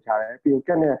ကိုယဉ်ချတယ်ပြီးရင်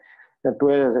cat နဲ့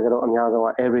တွဲတဲ့စကားတော့အများဆုံးက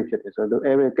average ဖြစ်တယ်ဆိုတော့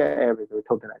average cat average ကို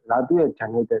ထုတ်တယ်ဒါသူ့ရဲ့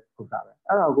generated ဥစ္စာပဲ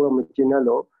အဲ့ဒါကိုမကျင်တဲ့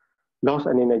လို့ loss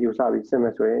အနေနဲ့ယူဆပြီးစစ်မ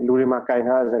ယ်ဆိုရင်လူတွေမှာကင်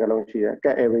ထားတဲ့စကားလုံးရှိတယ်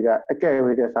cat average က cat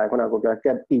average တဲ့ဆိုင်ခုနကပြော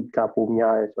cat e ကပို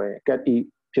များရဲဆိုရင် cat e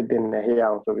ဖြစ်တဲ့နဲ့ဟဲ့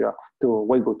အောင်ဆိုပြီးတော့သူ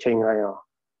weight ကိုချိန်ခိုင်းအောင်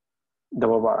တ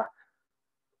ဘောပါ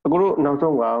အခုတို့နောက်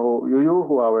ဆုံးကရိုးရိုး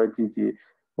ဟိုပါပဲကြည့်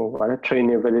ဗာလဲ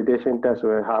training validation test ဆို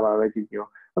တဲ့ဟာပါပဲကြည့်ပြော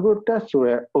အခု test ဆို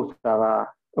တဲ့ဥစ္စာက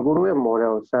အခုတို့ရဲ့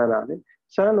model ကိုစမ်းတာလေ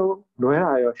စမ်းလို့လွဲ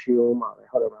တာရောရှိအောင်ပါပဲ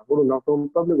ဟုတ်တယ်မလားအခုတို့နောက်ဆုံး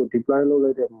public ကို deploy လုပ်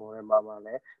လိုက်တဲ့ model မှာ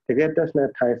လဲတကယ် test နဲ့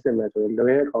ထိုင်စစ်မယ်ဆိုရင်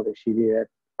လွဲတဲ့ကောင်တွေရှိသေးတယ်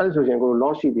အဲ့ဒါဆိုရင်ကို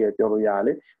loss ရှိသေးတယ်ပြောလို့ရတယ်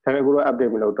လေဒါပေမဲ့ကိုတို့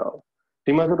update မလုပ်တော့ဘူး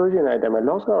ဒီမှာဆိုလို့ရှိရင်အဲ့ဒါပေမဲ့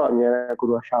loss ကတော့အများကြီးကို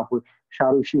တို့ရှာ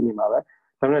လို့ရှိနေမှာပဲဒါ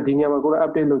ပေမဲ့ဒီညမှာကိုတို့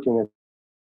update လုပ်ချင်တယ်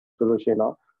ဆိုလို့ရှိရင်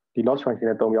တော့ဒီ loss function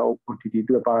နဲ့တုံးပြော OTT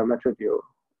သူ့ parametric တွေကို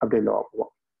update လုပ်အောင်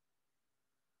ပေါ့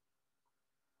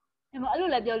အဲ့လို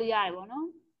လည်းပြောလို့ရတယ်ပေါ့နော်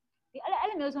ဒီအဲ့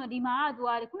လိုမျိုးဆိုရင်ဒီမှာကသူ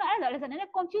ကခုနအဲ့ဒါလည်းနည်းန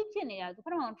ည်း compute ဖြစ်နေတာသူပ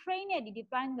ထမ train နဲ့ဒီ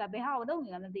define ကဘယ်ဟာကိုလုပ်နေ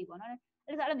တာမသိဘူးပေါ့နော်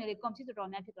အဲ့ဒါမျိုးလေး compute တော်တော်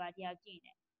များဖြစ်သွားတရားကြည့်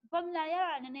နေ formula ရ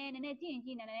တာနည်းနည်းကြည့်ရင်န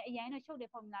ည်းနည်းအရင်တော့ရှုပ်တဲ့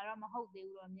formula တော့မဟုတ်သေး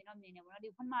ဘူးတော့မြင်နေပေါ့နော်ဒီ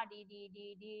ခုန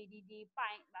ဒီ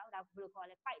pipe ဘာလို့ဒါဘယ်လိုခေါ်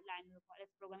လဲ pipeline လို့ခေါ်လဲ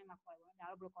programming မှာခေါ်တယ်ပေါ့နော်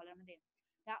ဒါတော့ဘယ်လိုခေါ်လဲမသိ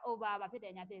ဘူးဒါ over ဘာဖြစ်တ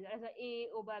ယ်ညာဖြစ်တယ်အဲ့ဆို a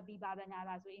over b ဘာပဲညာ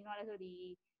ပါဆိုရင်တော့လည်းဆိုဒီ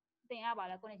တင်ရပါ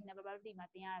လား conditional probability မှာ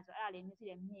တင်ရဆိုအဲ့ဒါလေးမျိုးစီ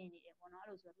တယ်မြင်နေတယ်ပေါ့နော်အဲ့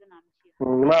လိုဆိုတော့ပြဿနာမရှိ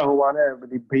ဘူးဒီမှာဟိုပါနဲ့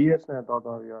ဒီ base နဲ့တော့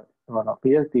ပြီးတော့ဟိုတော့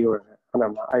base theory ဟုတ်တ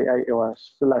ယ်မလားI was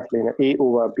slash လေးနဲ့ a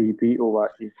over b b over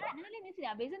c နည်းနည်းလေးစီ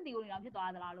တာ base theory တော့ဖြစ်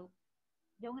သွားသလားလို့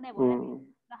ရုံးကနေပေါ့လေမ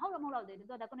ဟုတ်တော့မဟုတ်တော့သေးတယ်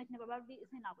သူက conditional probability အ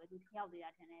ဆင့်လောက်ပဲသူရောက်သေးတာ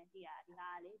ထင်တယ်ကြည့်ရဒီဟာ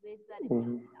လေ base ကနေပြော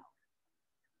နေတာ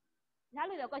ရ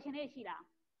လို့တော့ question လေးရှိလား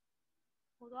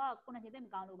ဟိုတော့ connection သိမ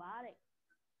ကောင်းလို့ပါတဲ့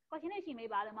question လေးရှိ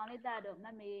မေးပါလို့မောင်လေးတက်တို့မ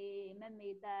မေ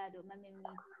တက်တို့မမေမီ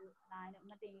တို့နိုင်တို့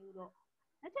မတင်ယူတို့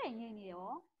လက်ချိန်ငိမ့်နေရော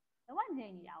တော့ငိ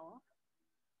မ့်နေတာရော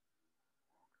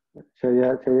ဆရာ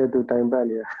သူတိုင်ပတ်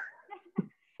နေတာ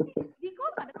ဒီ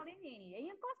course မှာတော်တော်လေးငိမ့်နေတယ်ရ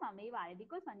င် course မှာမေးပါတယ်ဒီ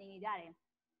course မှာငိမ့်နေကြတယ်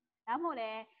ဒါမှမဟုတ်လဲ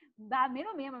ဘာမင်း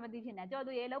တို့မင်းမသိဖြစ်နေကြော်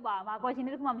သူရေလောက်ပါမှာ question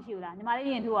လေးတစ်ခုမှမရှိဘူးလားညီမ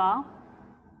လေးရင်ထူအောင်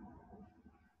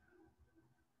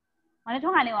မလေး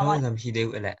ထုံးခိုင်းလေးပါဘာမှမရှိသေး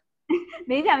ဘူးအဲ့လက်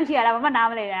မေးချင်မရှိရလားဘာမှနား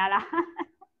မလဲလား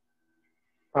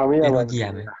ဘာမရဘူးကြည့်ရ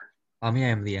မယ်ဘာမရ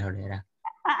မသိရဟုတ်တယ်အဲ့ဒါ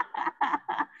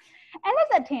LS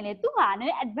အထင်လေသူ့ဟာန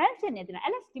ည်း advance ဖြစ်နေတယ်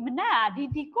LS ဒီမနက်က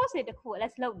ဒီ course တွေတခု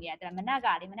LS လုပ်နေရတယ်မနက်က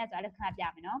လေမနက်ဆို LS ခဏပြ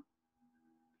မယ်နော်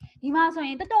ဒီမှာဆိုရ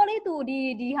င်တော်တော်လေးသူ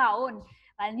ဒီဟာကို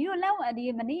ညီတို့လောက်ဒီ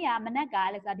မနေ့ကမနက်က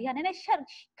LS ဒီဟာနည်းနည်း short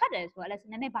ခတ်တယ်ဆို LS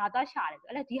နည်းနည်းဘာသွားရှာတယ်ဆို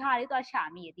LS ဒီဟာလေးသွားရှာ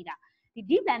မိရတိလားဒီ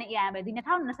deep learning AI ပဲဒီ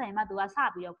2020မှာသူကစ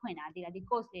ပြီးတော့ဖွင့်တာတိလားဒီ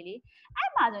course လေးလေ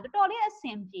အဲ့မှာဆိုတော်တော်လေးအဆ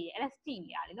င်ပြေတယ် LS ကြည့်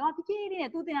နေတာလေတော့ပြည့်လေး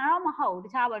နဲ့သူတင်တာတော့မဟုတ်ဘူးတ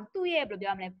ခြားဘာသူ့ရဲ့ဘယ်လို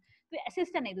ပြောမလဲသူ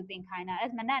assistant တွေသူတင်ခိုင်းတာ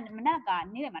LS မနက်က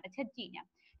နေ့လည်းမှာတစ်ချက်ကြည့်နေ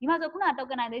ဒီမှာဆိုခုန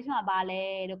tokenization ကဘာလဲ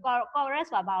လို့ chorus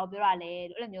ဆိုတာဘာကိုပြောတာလဲ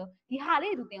လို့အဲ့လိုမျိုးဒီဟာ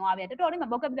လေးသူတင်သွားပြီတော်တော်လေးမှာ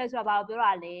vocabulary ဆိုတာဘာကိုပြော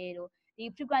တာလဲလို့ဒီ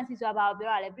frequency ဆိုတာဘာကိုပြော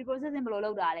တာလဲ preprocessing ဘယ်လို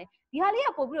လုပ်တာလဲဒီဟာလေးက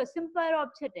ပို့ပြီးတော့ simple တော့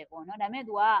ဖြစ်တယ်ပေါ့နော်ဒါပေမဲ့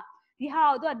तू ကဒီဟာ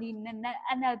ကို तू ကဒီ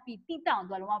NLP တိတောင်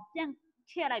तू ကလုံးဝပြန်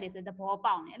ချဲ့လိုက်တယ်ဆိုတဲ့သဘော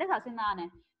ပေါက်နေအဲ့ဒါဆိုစဉ်းစားနေ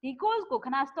ဒီ course ကိုခ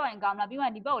ဏ store ရင်ကောင်းမလားပြီးမှ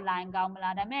ဒီဘက်ကို line ကောင်းမ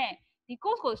လားဒါပေမဲ့ဒီ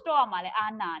course ကို store ရမှာလဲ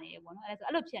အားနာနေတယ်ပေါ့နော်အဲ့ဒါဆို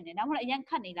အဲ့လိုဖြစ်နေဒါမှမဟုတ်အရင်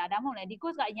ခတ်နေလားဒါမှမဟုတ်လဲဒီ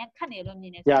course ကအရင်ခတ်နေလို့မြ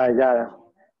င်နေရတယ်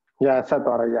ဟ Yeah, set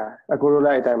သွားရအခုလို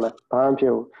လိုက်အတိုင်းပဲဘာမှဖြ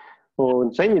စ်ဘူးဟို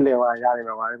စိတ်ရည်လဲသွားရတယ်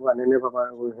မှာပါခုကနည်းနည်းပါးပါး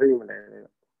ဟိုစိတ်မလဲလေ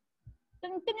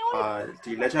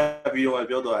ဒီလက်ချက်ပြီးတော့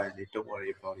ပြောသွားတယ် don't worry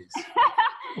about it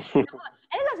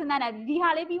အဲ့လိုစဉ်းစားနေတာဒီဟာ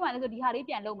လေးပြီးသွားလဲဆိုဒီဟာလေး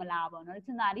ပြန်လုပ်မလားပေါ့နော်စ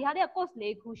ဉ်းစားဒီဟာလေးက course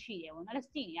လေးခုရှိတယ်ပေါ့နော်let's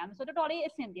ကြည့်နေရမယ်ဆိုတော်တော်လေး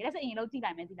အဆင်ပြေ let's အရင်လုံးကြည့်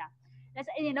လိုက်မယ်သိလား let's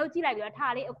အရင်လုံးကြည့်လိုက်ပြီးတော့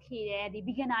ထားလေး okay တယ်ဒီ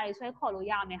beginner တွေဆွဲခေါ်လို့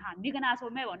ရမယ်ဟာ beginner ဆို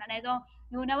မဲ့ပေါ့နည်းနည်းဆုံး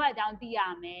new network အကြောင်းသိရ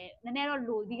မယ်နည်းနည်းတော့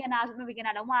လို beginner ဆိုမဲ့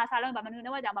beginner တော့မှစာလုံးဘာမှ new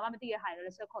network အကြောင်းဘာမှမသိရတဲ့ဟာတွေလ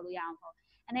ည်းဆွဲခေါ်လို့ရအောင်ပေါ့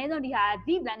အနည်းဆုံးဒီဟာ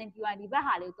deep learning ပြီးသွားဒီဘက်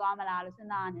ဟာလေးသွားမလားလို့စဉ်း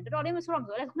စားနေတော်တော်လေးမဆိုးတော့မ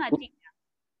ဆိုး let's ခုနကြည့်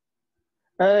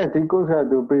ဒီ course က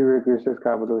သူ prerequisites က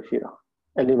ဘယ်လိုရှိတော့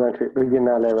elementary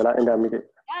beginner level လား intermediate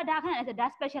ဒါခဏလည်းဒါ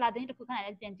specialization တစ်ခုခဏလ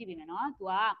ည်းပြန်ကြည့်ပြီမယ်နော်သူ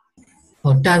က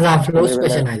ဟို TensorFlow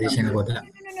specialization ကိုတက်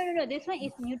No this one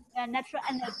is new natural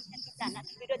NLP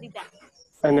video data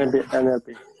NLP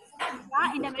ဒါ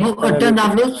ဟို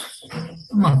TensorFlow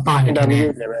မှာပါတယ်တယ်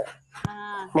level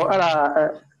ဟိုအဲ့ဒါ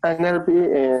NLP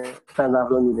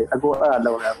TensorFlow ကြီးလေအခုအဲ့ဒါ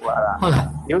လုံးလဲအခုအဲ့ဒါဟုတ်လား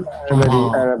new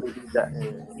NLP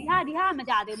ဒီဟာမ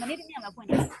ကြသေးဘူးမနေ့တနေ့မှဖွင့်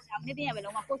တယ်မနေ့တနေ့ပဲ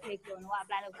လုံးဝ course လေးကိုတော့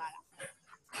apply လုပ်ထားတာ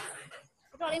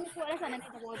တော်လေးမျိုးအဲ့ဆန်နေ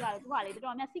တဲ့သဘောကြတယ်သူကလေတော်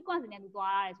တော်များ sequence နဲ့သူ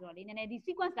သွားရတယ်ဆိုတော့လေနည်းနည်းဒီ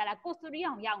sequence ကလည်း course 3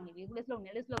အောင်ရောက်နေပြီခု list လုပ်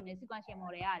နေ sequential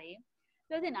model ရတယ်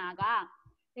ပြောချင်တာက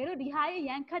လေတို့ဒီဟာရေး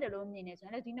ရန်ခတ်တယ်လို့မြင်နေဆိုရ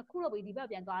င်လည်းဒီနှစ်ခုတော့ဒီဘက်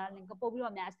ပြန်သွားတယ်ပို့ပြီး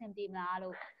တော့များအဆင်ပြေမလား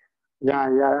လို့ရ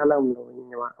အဲ့လိုမလို့ညီ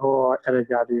မဟိုအဲ့ဒါ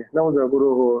ကြတယ်နောက်ဆိုကို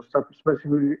ဟို specific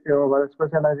ဟို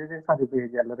specialization certificate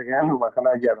ကြတယ်တကယ်လို့မှခဏ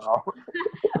ကြတော့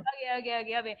Okay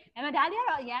ဒါပေမဲ့ဒါလေးက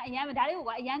တော့အရန်ဒါလေးကို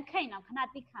ကအရန်ခိတ်တော့ခဏ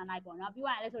တိခံလိုက်ပေါ့နော်ပြီး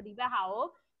သွားရင်လည်းဆိုဒီဘက်ဟာကို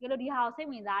ဒီလိုဒီဟာကိုစိတ်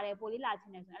ဝင်စားတယ်ပိုလေးလာချ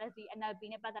င်းနေဆိုရင်အဲ့ဒီ NLP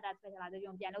နဲ့ပတ်သက်တာ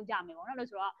specialization ပြန်လုပ်ကြမယ်ပေါ့နော်လို့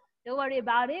ဆိုတော့ don't worry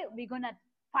about it we gonna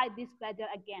fight this battle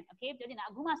again okay ပြောချင်တာ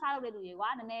အခုမှစားလုပ်တဲ့လူတွေက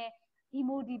နည်းနည်း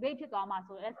demotivate ဖြစ်သွားမှာ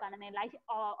ဆိုအဲ့ဒါနည်းနည်း like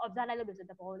observe လိုက်လို့ဆိုတဲ့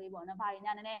သဘောလေးပေါ့နော်ဘာတွေ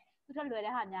ညာနည်းနည်းသူထက်လွယ်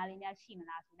တဲ့ဟာများလေးများရှိမ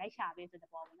လားဆိုလိုက်ရှာပေးဆိုတဲ့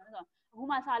သဘောပေါ့နော်ဆိုတော့အခု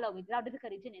မှစားလုပ်ပြီးဒီလောက်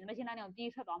difficult ဖြစ်နေတယ် machine learning ကို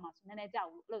ပြေးထွက်သွားမှာဆိုနည်းနည်းကြောက်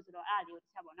ဘူးလို့ဆိုတော့အဲ့ဒါလေးကိုတ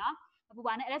စ်ချက်ပေါ့နော်အခု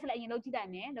ပါနဲ့ LS လည်းအရင်လုပ်ကြည့်လို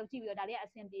က်မယ်လုပ်ကြည့်ပြီးတော့ဒါလေးကအ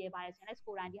ဆင်ပြေပါတယ်ဆိုရင် LS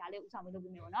ကိုယ်တိုင်ဒီဟာလေးကိုဥဆောင်ပြီးလုပ်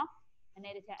ပြီးမယ်ပေါ့နော်နည်းန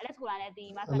ည်းတစ်ချက် LS ကိုယ်တိုင်လည်းဒီ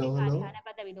master data ဒီဟာနဲ့ပ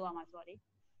တ်သက်ပြီးလုပ်ရမှာဆိုတော့လေ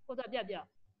ကိုတော့ပြ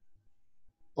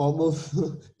almost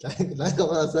လိုက်တော့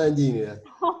စမ်းကြည့်နေတာ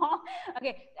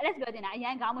Okay LS ပြောတင်တာအရ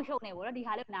န်ခေါင်းမရှုပ်နေဘူးနော်ဒီ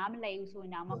ဟာလေးနားမလည်ဘူးဆိုရ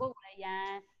င်တော့မကိုယ်ကလည်းအရန်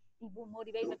ဒီ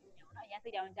motivate မဖြစ်ဘူးနော်အရန်စိ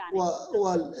တ်ကြောင်ကြနေဟို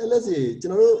LS ကျွ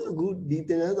န်တော်တို့အခုဒီ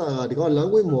သင်ခန်းစာကဒီကောင်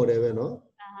language model ပဲနော်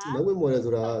language model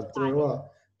ဆိုတာကျွန်တော်တို့က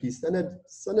ဒီ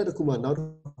standard တစ်ခုမှနောက်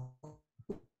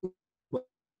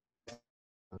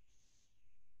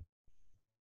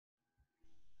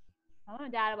ဘာမှမ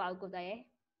ကြားရပါဘူးကိုယ်ရဲ့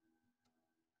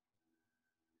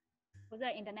ကိုယ်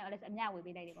ရဲ့ internet ကိုလည်းအမြဝေ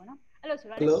ပေးလိုက်တယ်ပေါ့နော်အဲ့လိုဆို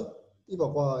တော့ Hello ဒီပါ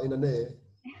ကွာ internet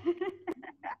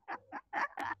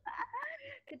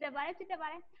ဖြစ်တယ်ပါတယ်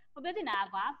ဟိုပြောတင်တာ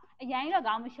ကွာအရင်တော့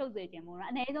ခေါင်းမရှုပ်စေချင်ဘူးနော်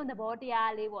အနည်းဆုံးသဘောတ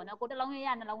ရားလေးပေါ့နော်ကိုတစ်လုံးရ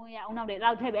နှလုံးရအောင်နောက်တွေ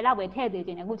လောက်ထည့်ပဲလောက်ပဲထည့်စေချ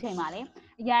င်တယ်အခုချိန်မှာလေ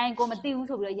အရင်ကိုမသိဘူး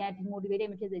ဆိုပြီးတော့အရင် demotivate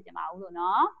မဖြစ်စေချင်ပါဘူးလို့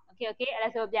နော် Okay အဲ့ဒါ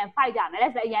ဆိုပြန် fight ကြမယ်အဲ့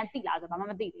ဒါဆိုအရင်သိလားဆိုဘာမှ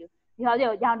မသိဘူးဒီဟောကြော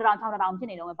င်ကြောင်တောင်ဖြစ်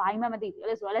နေတော့ဘာမှမသိဘူးအဲ့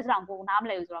ဒါဆိုတော့လက်စတောင်ကိုနားမ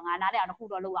လဲဘူးဆိုတော့ငါနားတဲ့အောင်တစ်ခု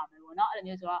တော့လုပ်ရမယ်ပေါ့နော်အဲ့လို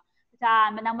မျိုးဆိုတော့တခြား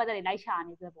မနောက်မသက်တွေလိုက်ရှာ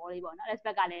နေဆိုတဲ့ဘောလေးပေါ့နော်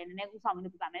respect ကလည်းနည်းနည်းဥဆောင်လု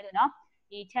ပ်ပြပါမယ်လို့နော်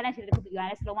ဒီ challenge တွေတစ်ခုပြီးသွား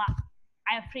လဲစလုံးက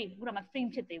I am free ခုတော့မ free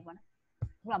ဖြစ်သေးဘူးပေါ့နော်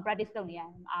ခုတော့ practice လုပ်နေရတ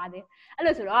ယ်မအားသေးအဲ့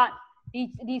လိုဆိုတော့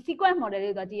ဒီ sequence model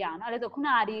လေးကိုကြည့်ရအောင်နော်အဲ့လိုဆိုခုန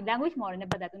ကဒီ language model နဲ့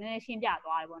ပတ်သက်သူနည်းနည်းရှင်းပြ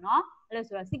သွားတယ်ပေါ့နော်အဲ့လို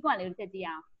ဆိုတော့ sequence လေးကိုတက်ကြည့်ရ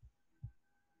အောင်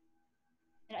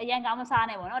အရင်ကောင်းမစား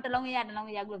နဲ့ပေါ့နော်တစ်လုံးရခု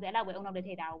လို့ဆိုအဲ့လောက်ပဲအုံနောက်တွေထ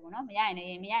ည့်ထားဘူးပေါ့နော်မရရင်လ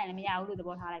ည်းမရဘူးလို့သ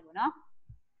ဘောထားလိုက်ပေါ့နော်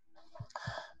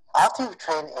After you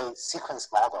train a sequence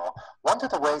model, one of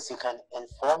the ways you can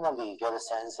informally get a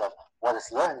sense of what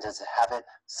is learned is to have it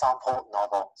sample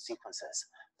novel sequences.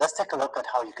 Let's take a look at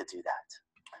how you could do that.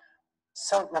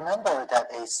 So remember that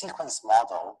a sequence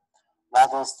model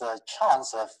models the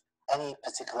chance of any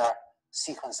particular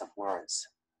sequence of words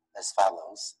as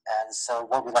follows. And so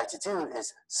what we like to do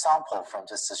is sample from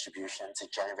this distribution to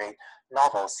generate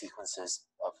novel sequences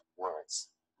of words.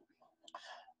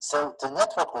 So the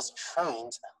network was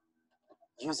trained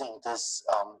using this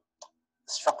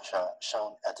structure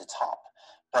shown at the top.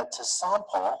 But to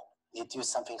sample, you do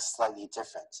something slightly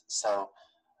different. So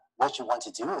what you want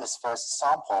to do is first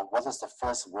sample what is the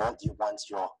first word you want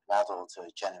your model to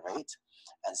generate.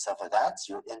 And so for that,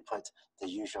 you input the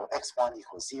usual x1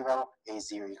 equals 0,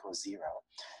 a0 equals 0.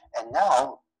 And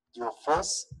now your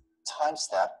first time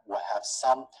step will have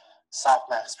some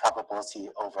softmax probability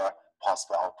over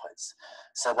possible outputs.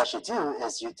 So what you do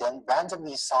is you then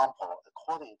randomly sample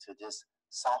according to this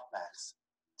softmax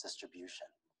distribution.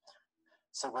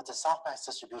 So what the softmax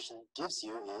distribution gives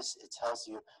you is it tells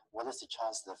you what is the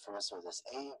chance the first word is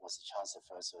A, what's the chance the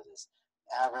first word is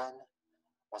Aaron,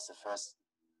 what's the first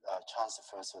chance the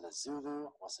first word is Zulu,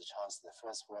 what's the chance the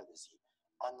first word is the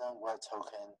unknown word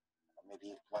token,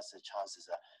 maybe what's the chances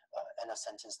of end of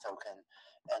sentence token,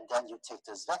 and then you take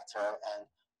this vector and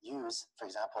use, for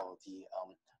example, the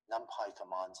numpy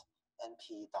command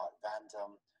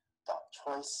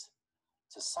np.random.choice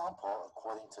to sample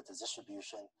according to the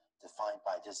distribution defined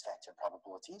by this vector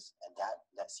probabilities, and that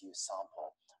lets you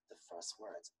sample the first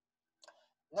word.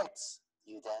 Next,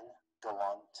 you then go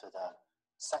on to the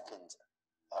second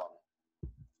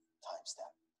time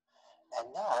step.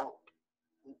 And now,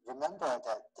 remember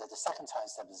that the second time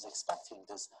step is expecting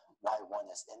this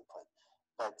y1 as input.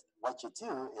 But what you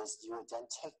do is you would then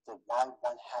take the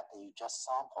y1 hat that you just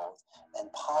sampled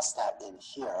and pass that in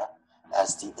here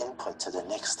as the input to the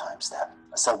next time step.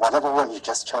 So whatever word you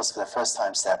just chose for the first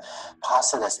time step,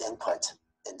 pass it as input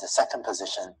in the second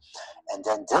position, and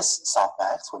then this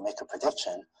softmax will make a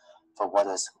prediction for what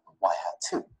is y hat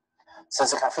 2. So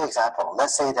as a concrete example,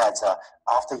 let's say that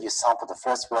after you sample the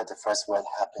first word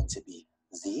happened to be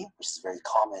the, which is a very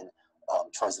common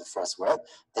choice of the first word.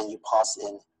 Then you pass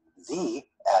in the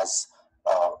as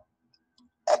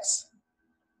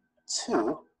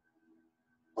x2,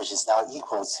 which is now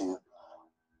equal to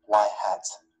y hat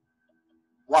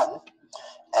 1.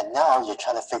 And now you're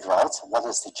trying to figure out what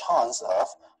is the chance of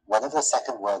whatever the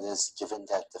second word is, given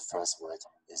that the first word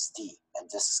is d. And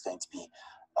this is going to be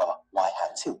y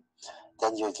hat 2.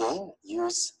 Then you again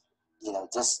use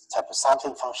this type of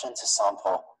sampling function to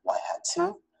sample y hat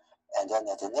 2. And then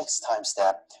at the next time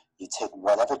step, you take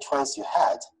whatever choice you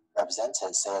had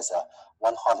represented, say as a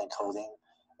one-hot encoding,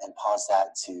 and pass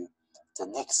that to the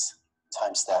next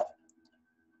time step.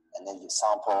 And then you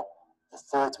sample the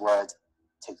third word,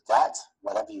 take that,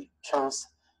 whatever you chose,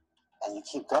 and you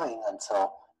keep going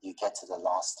until you get to the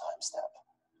last time step.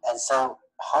 And so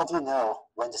how do you know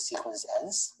when the sequence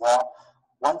ends? Well,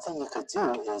 one thing you could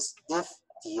do is if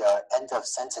the end of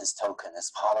sentence token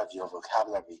is part of your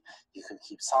vocabulary, you could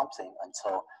keep sampling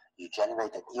until you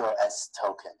generate the EOS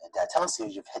token, and that tells you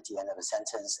you've hit the end of a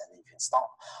sentence and you can stop.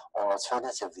 Or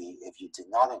alternatively, if you did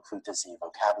not include this in your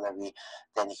vocabulary,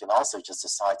 then you can also just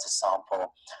decide to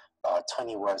sample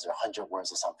 20 words or 100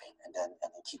 words or something, and then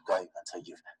keep going until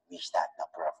you've reached that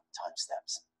number of time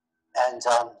steps. And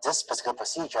this particular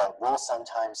procedure will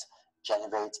sometimes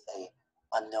generate a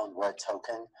unknown word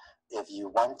token. If you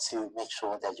want to make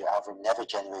sure that your algorithm never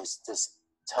generates this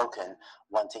token,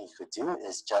 one thing you could do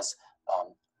is just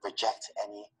reject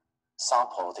any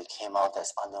sample that came out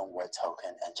as unknown word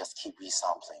token and just keep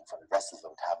resampling for the rest of the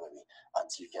vocabulary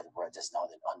until you get a word that's not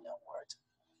an unknown word.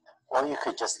 Or you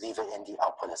could just leave it in the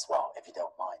output as well if you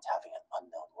don't mind having an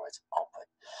unknown word output.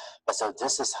 But so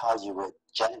this is how you would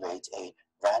generate a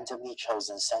randomly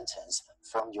chosen sentence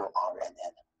from your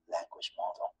RNN language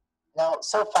model. Now,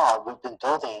 so far, we've been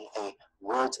building a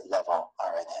word level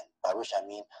RNN, by which I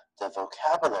mean the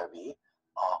vocabulary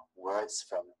are words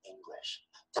from English.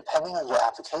 Depending on your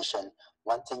application,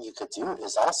 one thing you could do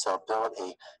is also build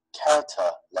a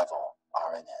character level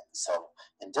RNN. So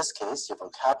in this case, your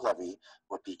vocabulary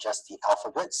would be just the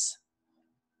alphabets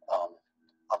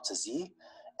up to Z,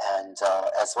 and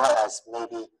as well as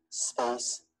maybe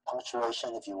space,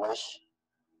 punctuation if you wish,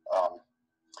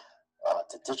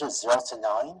 the digits 0 to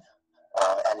 9.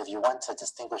 And if you want to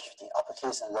distinguish between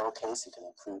uppercase and lowercase, you can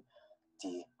include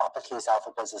the uppercase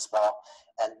alphabets as well.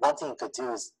 And one thing you could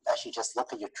do is actually just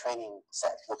look at your training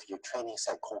set,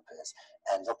 corpus,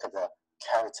 and look at the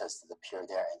characters that appear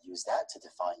there and use that to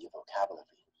define your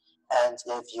vocabulary. And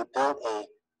if you build a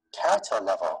character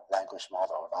level language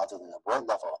model rather than a word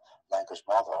level language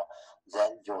model,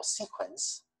 then your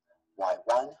sequence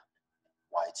Y1,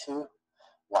 Y2,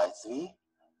 Y3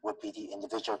 would be the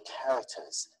individual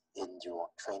characters in your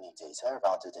training data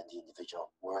rather than the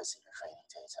individual words in your training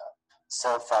data.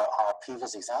 So for our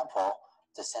previous example,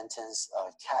 the sentence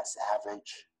cats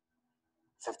average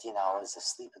 15 hours of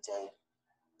sleep a day.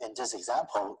 In this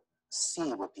example,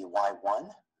 C would be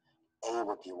Y1, A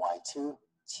would be Y2,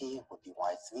 T would be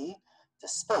Y3, the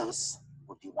space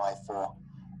would be Y4,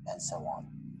 and so on.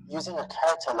 Using a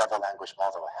character level language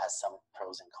model has some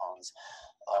pros and cons.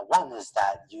 One is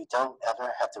that you don't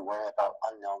ever have to worry about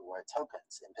unknown word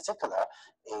tokens. In particular,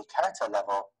 a character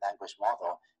level language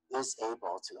model is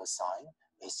able to assign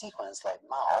a sequence like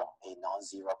Mao a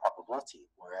non-zero probability,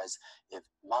 whereas if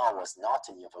Mao was not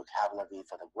in your vocabulary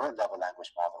for the word level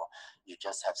language model, you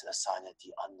just have to assign it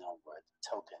the unknown word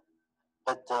token.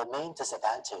 But the main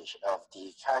disadvantage of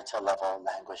the character level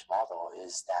language model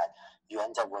is that you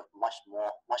end up with much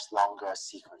longer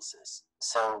sequences.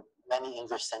 So many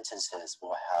English sentences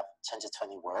will have 10 to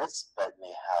 20 words, but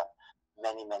may have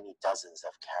many dozens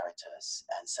of characters.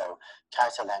 And so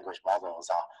character language models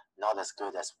are not as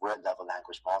good as word-level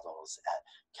language models at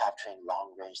capturing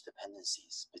long-range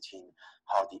dependencies between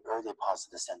how the early parts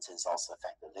of the sentence also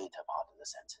affect the later part of the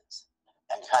sentence.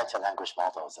 And character language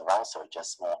models are also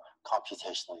just more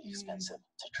computationally expensive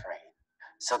to train.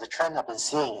 So the trend I've been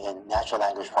seeing in natural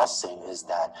language processing is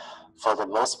that, for the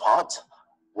most part,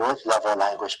 word-level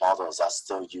language models are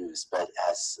still used, but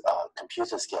as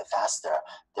computers get faster,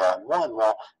 there are more and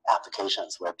more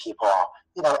applications where people are,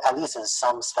 at least in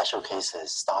some special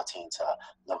cases, starting to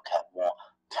look at more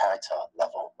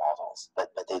character-level models. But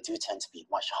they do tend to be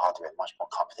much harder and much more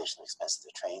computationally expensive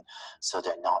to train, so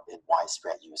they're not in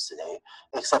widespread use today,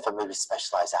 except for maybe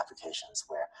specialized applications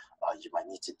where you might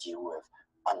need to deal with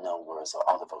unknown words or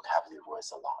other vocabulary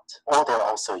words a lot. Or they're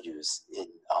also used in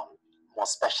more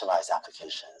specialized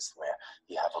applications where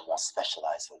you have a more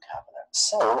specialized vocabulary.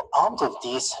 So armed with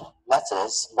these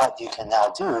methods, what you can now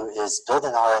do is build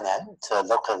an RNN to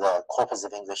look at the corpus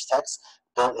of English text,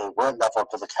 build a word level,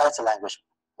 build a character language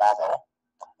model,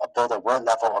 or build a word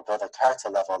level or build a character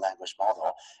level language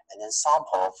model, and then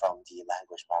sample from the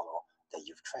language model that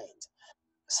you've trained.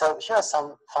 So here are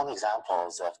some fun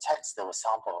examples of text that was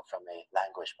sampled from a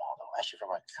language model, actually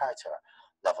from a character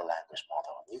level language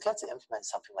model. You get to implement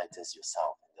something like this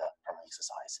yourself in the primary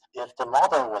exercise. If the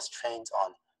model was trained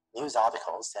on news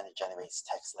articles, then it generates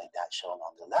text like that shown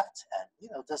on the left. And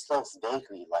this looks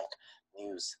vaguely like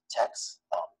news text,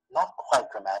 not quite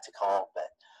grammatical,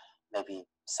 but maybe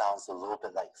sounds a little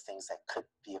bit like things that could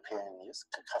be appearing in the news,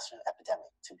 concussion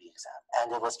epidemic to be exact.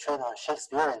 And it was trained on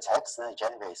Shakespearean text, and it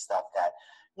generates stuff that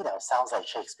sounds like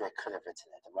Shakespeare could have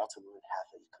written it. The mortal moon hath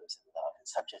that echoes in love, and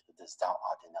subject to this thou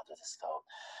art another to scold.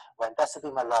 When blessed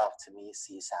be my love, to me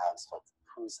sees sounds, for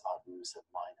whose are woos of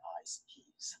mine eyes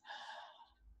heaves.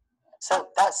 So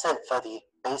that's it for the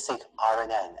basic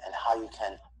RNN and how you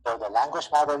can build a language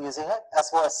model using it, as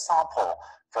well as sample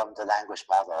from the language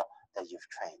model that you've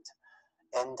trained.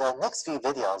 In the next few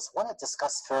videos, I want to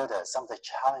discuss further some of the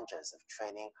challenges of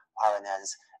training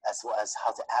RNNs, as well as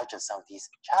how to address some of these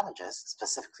challenges,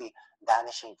 specifically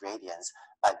vanishing gradients,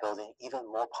 by building even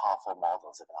more powerful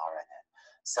models of an RNN.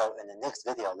 So in the next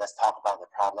video, let's talk about the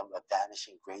problem of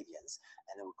vanishing gradients,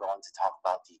 and then we'll go on to talk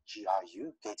about the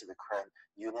GRU, gated recurrent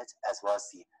unit, as well as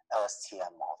the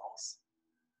LSTM models.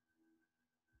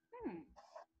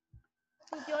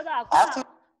 After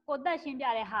ကိုတက်ရှင်းပြ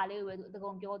တဲ့ဟာလေးကိုပဲသူအကု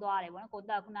န်ပြောသွားတယ်ပေါ့နော်ကို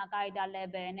တက်ခုန character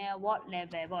level နဲ့ word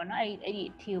level ပေါ့နော်အဲ့ဒီ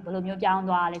အထီကိုဘယ်လိုမျိုးပြောင်း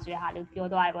သွားလဲဆိုတဲ့ဟာလေးပြော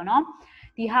သွားတယ်ပေါ့နော်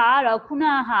ဒီဟာကတော့ခုန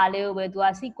ဟာလေးကိုပဲသူက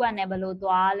sequence နဲ့ဘယ်လို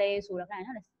သွားလဲဆိုတော့ခဏ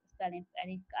နော် spelling အဲ့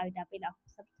ဒီ character ပေးလောက်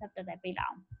subtitle ပေးလော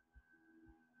က်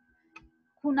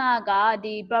ခုနက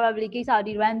ဒီ probably ကိစ္စ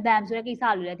ဒီ random ဆိုတဲ့ကိစ္စ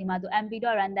လိုလေဒီမှာသူ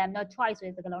mp.random.choice ဆို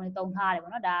တဲ့စကားလုံးလေးသုံးထားတယ်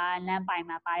ပေါ့နော်ဒါလမ်းပိုင်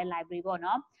မှာပါတဲ့ library ပေါ့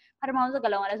နော်ပထမဆုံးစ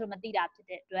ကားလုံးကလည်းဆိုမသိတာဖြစ်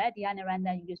တဲ့အတွက်ဒီကနေ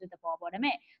random ယူလို့ဆိုတဲ့ပေါ်ပေါ့ဒါပေ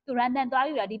မဲ့သူ random သွား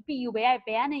ယူတာဒီ PU ဘယ်က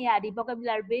နေရဒီ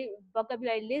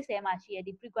vocabulary list ထဲမှာရှိရ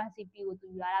ဒီ frequency PU ကိုသူ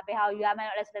ယူလာတာဘယ်ဟာကိုယူရမ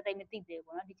လဲဆိုတော့လည်းမသိသေးဘူး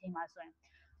ပေါ့နော်ဒီချိန်မှာဆိုရင်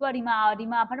သူကဒီ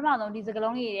မှာပထမဆုံးဒီစကား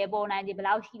လုံးတွေရေပေါ်နိုင်ဒီဘယ်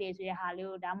လောက်ရှိလဲဆိုတဲ့ဟာလေး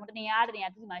ကိုဒါမှမဟုတ်တနေရာ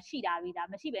သူ့မှာရှိတာပြီးဒါ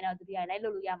မရှိဘဲနဲ့သူဒီလိုက်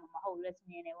လို့ရမှာမဟုတ်ဘူးလေစ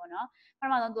နေတယ်ပေါ့နော်ပထ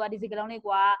မဆုံးသူကဒီစကားလုံးလေး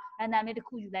ကွာ random လေးတစ်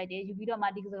ခုယူလိုက်တယ်ယူပြီးတော့မှ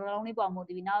ဒီစကားလုံးလေးပေါ်မှု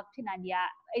တည်ပြီးနောက်ဖြစ်နိုင်ဒီက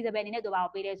Isabel အနေနဲ့သူဘာ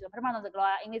ကိုပေးလဲဆိုတော့ပထမဆုံးစကား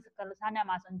လုံးကအင်္ဂလိပ်စကားလုံးစားနေ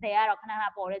မှာဆိုရင်thereကတော့ခဏခဏ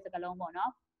ပေါ်တဲ့စကားလုံးပေါ့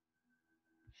နော်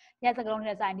ရက်စကားလုံး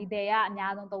နဲ့ဆိုင်ဒီ there ကအ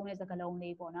များဆုံးသုံးတဲ့စကားလုံး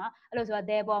လေးပေါ့နော်အဲ့လိုဆိုတော့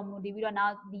there ပေါ်မူတည်ပြီးတော့နော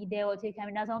က်ဒီ there ကိုအခြေခံ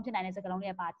ပြီးနောက်ဆုံးဖြစ်နိုင်တဲ့စကားလုံးတွေ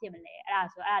ကဘာဖြစ်မလဲအဲ့ဒါ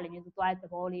ဆိုအဲ့ဒါလေးမျိုးသူသွားတဲ့သ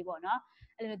ဘောလေးပေါ့နော်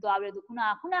အဲ့လိုမျိုးသွားပြီးတော့သူခုန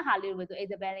ဟာလေးကိုပဲသူ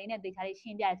Isabel လေးနဲ့ဒေတာလေးရှ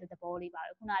င်းပြရတဲ့သဘောလေးပါ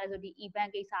ပဲခုနလည်းဆိုဒီ event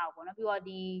ကိစ္စကိုပေါ့နော်ပြီးတော့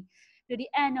ဒီ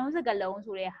unknown စကားလုံး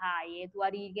ဆိုတဲ့ဟာရေသူက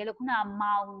ဒီကဲလို့ခုန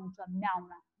မောင်ဆိုတော့မြောင်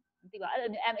လားမသိပါအဲ့လို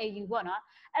မျိုး MAU ပေါ့နော်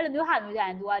အဲ့လိုမျိုးဟာမျိုးကြရ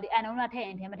င်သူကဒီ unknown ကထည့်ရ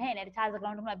င်ထည့်မထည့်ရင်လည်းတခြားစကား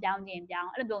လုံးတစ်ခုနဲ့ပြောင်းခြင်းပြောင်း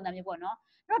အဲ့လိုပုံစံမျိုးပေါ့နော်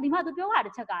အဲ့တော့ဒီမှာသူပြောတာတ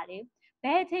စ်ချက်ကလေဘ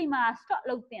ယ်အချိန်မှာ stop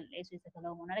လုပ်တင်လဲဆိုတဲ့စကား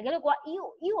လုံးပေါ့နော်တကယ်လို့ကိုက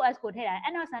EOS ကိုထည့်တာ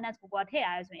NS SNS ကိုထည့်ရ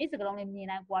တယ်ဆိုရင်အဲ့စကားလုံးလေးမြင်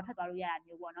တိုင်းကိုကထွက်သွားလို့ရတာ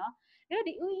မျိုးပေါ့နော်ဒါပေမဲ့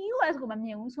ဒီ EOS ကိုမမြ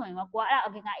င်ဘူးဆိုရင်ကိုကအဲ့ဒါ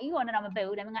okay ငါ EOS နဲ့တော့မပယ်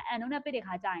ဘူးဒါပေမဲ့ငါ unknown နဲ့ပိတ်တဲ့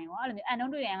ခါကျရင်ရောအဲ့လိုမျိုး unknown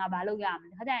တွေ့ရင်ငါဘာလုပ်ရမ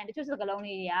လဲခါကျရင်တချို့စကားလုံး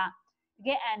လေးတွေကတက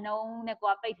ယ် unknown နဲ့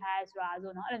ကိုကပိတ်ထားရဲဆိုတာ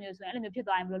ဆိုတော့အဲ့လိုမျိုးဆိုရင်အဲ့လိုမျိုးဖြစ်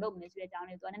သွားရင်ဘယ်လိုလုပ်မလဲဆိုတဲ့အကြောင်း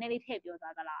လေးသူကနည်းနည်းလေးထည့်ပြော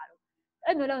သွားသလားလို့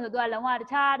အဲ့လိုမျိုးလို့ဆိုသူကလုံးဝတ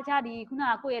ခြားဒီခုန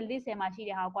ကကိုယ့်ရဲ့ list ထဲမှာရှိ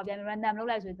တဲ့ဟာကိုပြန် random လုပ်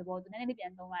လိုက်ဆိုတဲ့သဘောသူနည်းနည်းလေးပြ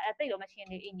န်သုံးလိုက်အဲ့တိတ်တော့မရှင်း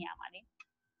သေးအိနေရမှာလေ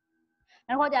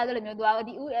နောက်ခေါ်ကြဆိုလိုမျိုးသူက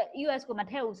ဒီ US ကိုမ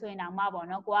ထည့်ဘူးဆိုရင်တော့မှပေါ့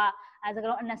နော်ကိုကစကား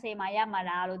လုံး20မှာရမှာ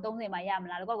လားလို့30မှာရမှာ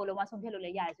လားလို့ကိုလုံးဝဆုံးဖြတ်လို့လ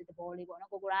ည်းရတယ်ဆိုတဲ့သဘောလေးပေါ့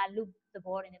နော်ကိုက loop သ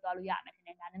ဘောတွေနဲ့သွားလို့ရမယ်ထင်တ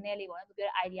ယ်ဒါနည်းနည်းလေးပေါ့နော်သူပြော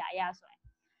တဲ့ idea အရဆိုရင်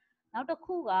နောက်တစ်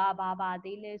ခုကဘာ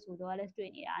သေးလဲဆိုတော့let's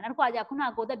တွေ့နေတာနောက်တစ်ခုကကြာခုနက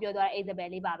ကိုသက်ပြောသွားတဲ့ Isabel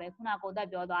လေးပါပဲခုနကကိုသက်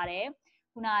ပြောသွားတယ်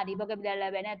ခုနကဒီ vocabulary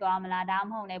level နဲ့သွားမလားဒါ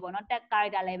မှမဟုတ်လည်းပေါ့နော် tag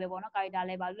character level ပေါ့နော် character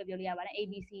level လို့ပြောလို့ရပါတယ်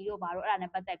ABC တို့ဘာလို့အဲ့ဒါ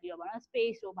နဲ့ပတ်သက်ပြီးတော့ပေါ့နော်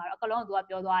space တို့ဘာလို့အကလုံးကသူက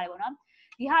ပြောသွားတယ်ပေါ့နော်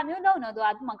ဒီဟာမျိုးတော့သူက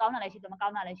သူ့မှာကောင်းတာလည်းရှိတယ်မကော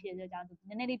င်းတာလည်းရှိတယ်ဆိုတော့သူ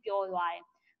နည်းနည်းလေးပြောသွားတယ်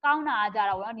ကောင်းတာကြ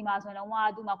တော့ဗောနော်ဒီမှာဆိုရင်လုံး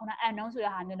ဝသူ့မှာခုန unknown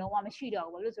ဆိုတဲ့ဟာမျိုးလုံးဝမရှိတော့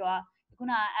ဘူးဗောလို့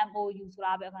ဆိုတော့ခုန MOU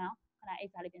ဆိုတာပဲခဏအဲ့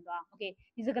စာလေးပြင်သွား okay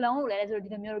ဒီစကားလုံးကိုလည်းဆိုတော့ဒီ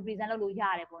လိုမျိုး represent လုပ်လို့ရတ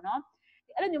ယ်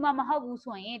ဗောနော်အဲ့လိုမျိုးမှမဟုတ်ဘူး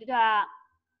ဆိုရင်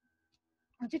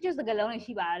တခြားချစ်စကားလုံးတွေ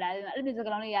ရှိပါလားအဲ့လိုမျိုးစ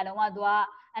ကားလုံးတွေကလုံးဝသူက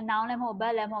a noun လည်းမဟုတ်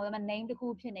verb လည်းမဟုတ်ဒါပေမဲ့ name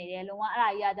တစ်ခုဖြစ်နေတယ်လုံးဝအဲ့ဒါ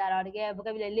ကြီးကကြတော့တကယ်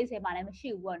vocabulary list ထဲမှာလည်းမ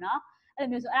ရှိဘူးဗောနော်အဲ့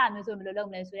လိုမျိုးဆိုဘယ်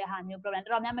လိုလုပ်မလဲဆိုတဲ့ဟာမျိုး problem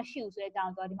တော်တော်များမရှိဘူးဆိုတဲ့အကြော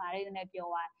င်းတော့ဒီမှာလေးနည်းန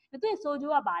ည်းပြောသွားတယ်သူ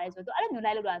ဆိုကြိုးကပါတယ်ဆိုတော့အဲ့လိုမျိုး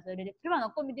လိုက်လုပ်တာဆိုတော့ဒီ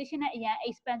မှာတော့ competition နဲ့အရန်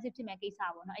expensive ဖြစ်မဲ့ကိစ္စ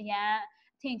ပေါ့နော်အရန်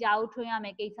အထင်ကြာဦးထွင်းရမ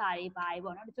ယ့်ကိစ္စတွေပါတယ်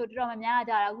ပေါ့နော်တချို့တော်တော်များများ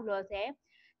ကြတာအခုလို့ဆို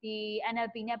ဒီ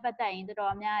NLP နဲ့ပတ်သက်ရင်တော်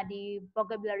တော်များဒီ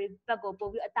vocabulary ဘက်ကို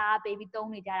ပို့ပြီးအသား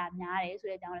ပေးပြီးသုံးနေကြတာများတယ်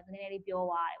ဆိုတဲ့အကြောင်းလည်းနည်းနည်း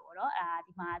လေးပြောသွားတယ်ပေါ့နော်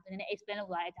ဒီမှာနည်းနည်း explain လုပ်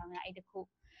သွားတဲ့အကြောင်းလည်းအဲ့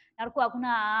တခုနောက်တစ်ခုကခုနက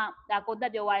ဒါကိုတ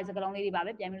က်ပြောသွားတဲ့စကားလုံးလေး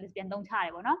တွေပါပဲပြန်သုံးချတ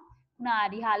ယ်ပေါ့နော်ခုနက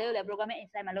ဒီဟာလေးကိုလည်း programming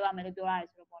insight မှာလုပ်ရမယ်လို့ပြောရ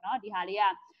တယ်ဆိုတော့ပေါ့နော်ဒီဟာလေးက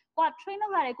ကိုက train လု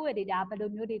ပ်ရတဲ့ကိုယ့်ရဲ့ data ဘယ်လို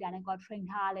မျိုး data နဲ့ကိုက train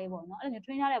ထားလဲပေါ့နော်အဲ့လိုမျိုး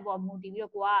train ထားတဲ့ပေါ်မူ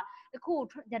တည်ပြီးတော့ကိုကတခု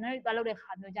generate သွားလုပ်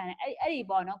တဲ့ခါမျိုးကြတယ်အဲ့ဒီ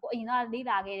ပေါ့နော်ကိုအရင်က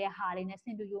လေ့လာခဲ့တဲ့ဟာလေးနဲ့စ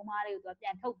င်တူရိုးမားလေးကိုသူကပြ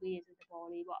န်ထုတ်ပေးရဆိုတဲ့ပေါ်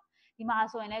လေးပေါ့ဒီမှာ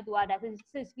ဆိုရင်လည်းသူကဒါ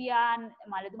Shakespeare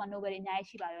မှာလည်းသူက Nobel တွေအများကြီး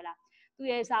ရှိပါရော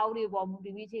လားသူရဲ့စာအုပ်တွေပေါ်မူတ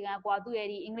ည်ပြီးအခြေခံကိုကသူ့ရဲ့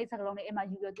ဒီ English စကားလုံးတွေအမှ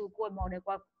ယူပြီးသူကိုယ့် model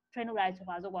ကို train လုပ်လိုက်ဆို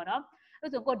ပါစို့ပေါ့နော်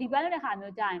အဲ့ဆိုကို develop လုပ်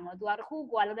တဲ့ခါမျိုးကြာရင်ပေါ့သူကတခု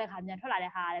ကိုလုပ်တဲ့ခါပြန်ထွက်လာ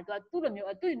တဲ့ဟာကလည်းသူကသူ့လိုမျိုး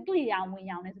သူ့ရအောင်ဝင်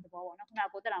ရောင်နေဆိုတဲ့ပေါ်ပေါ့နော်ခုန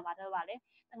ကကိုတက်လာမှာတော့ပါလေ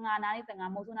တငါနာနေတငါ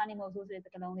မိုးဆိုးနာနေမိုးဆိုးဆိုတဲ့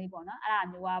စကားလုံးလေးပေါ့နော်အဲ့ဒါ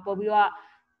မျိုးကပို့ပြီး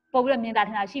တော့မြင်တာ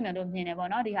ထင်တာရှိမယ်လို့မြင်တယ်ပေါ့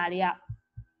နော်ဒီဟာလေးက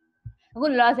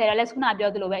အခုလောလောဆယ်တော့လက်ခုနပြော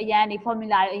သလိုပဲအရန်ဒီ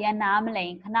formula တွေအရန်နား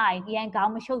မလိန်ခဏကြီးအရန်ခေါ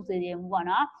င်းမရှုပ်စေခြင်း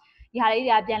ဘူးပေါ့နော်ဒီဟာလေး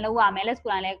တွေကပြန်လုပ်ရမယ်လက်စကူ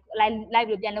လည်း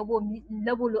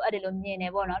လိုက်ပြီးပြန်လုပ်ဖို့လိုအပ်တယ်လို့မြင်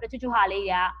တယ်ပေါ့နော်တချို့ဟာလေး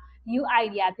တွေက new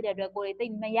idea ဖြစ်တဲ့အတွက်ကိုယ်တွေသိ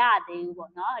မရသေးဘူးပေါ့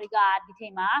နော်အဓိကဒီ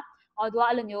ချိန်မှာသူ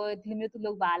ကအဲ့လိုမျိုးဒီလိုမျိုးသူ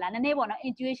လုပ်ပါလားနည်းနည်းပေါ့နော်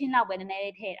intuition လောက်ပဲနည်းန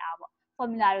ည်းလေးထည့်တာပေါ့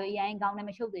formula တွေအရင်ကော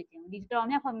င်းနေမရှုပ်သေးခြ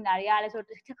င်းဒီတော်တော်များ formula တွေကလည်းဆိုတ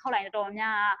စ်ခေါက်လိုက်တော်တော်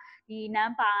များဒီ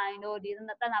non-pine တို့ဒီ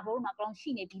တန်တာဘိုးမှာအကောင်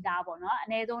ရှိနေပြီးသားပေါ့နော်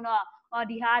အန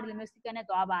ည်းဆုံးတော့ဒီဟာဒီလိုမျိုး sequence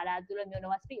နဲ့သွားပါလားဒီလိုမျိုး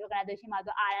တော့ speed organization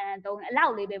မှာသူ RN 3အလော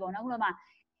က်လေးပဲပေါ့နော်ခုလိုမှ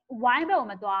wine ဘက်ကို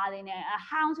မသွားသေးနဲ့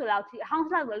hound ဆိုတော့ hound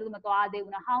လောက်လည်းမသွားသေးဘူး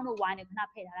နော် hound တို့ wine တွေခ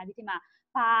ဏဖယ်ထားတာဒီချိန်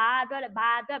မှာဘာအတွက်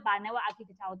network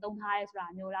architecture ကိုသုံးထားရဲ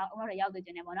ဆိုတာမျိုးလားဥပမာရောက်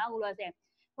သေးတယ်ပေါ့နော်အခုလို့ဆို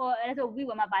ဟိုအဲ့ဆို view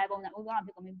မှာပါတဲ့ပုံစံဥ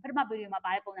ပမာဖြစ်ကုန်ပြီပထမ video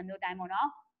မှာပါတဲ့ပုံစံမျိုးတိုင်းပေါ့နော်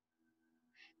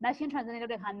machine translate လု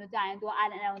ပ်တဲ့ခါမျိုးကြာရင်သူက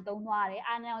RNN ကိုသုံးသွားတယ်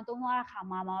RNN ကိုသုံးသွားတဲ့ခါ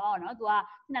မှာပေါ့နော်သူက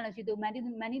ခုနကလိုရှိသူ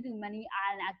many to many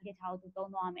RNN architecture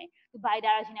ကိုသူသုံးသွားမယ်သူ by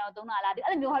direction ကိုသုံးတာလား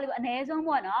အဲ့လိုမျိုးဟောလေးအနည်းဆုံး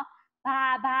ပေါ့နော်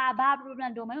ဘာ problem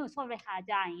domain ကို solve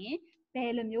တဲ့ခါကြာရင်ဘ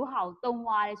ယ်လိုမျိုးဟာ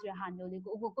ကိုသုံးသွားလဲဆိုတဲ့ဟာမျိုး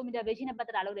လေးကို computer vision နဲ့ပတ်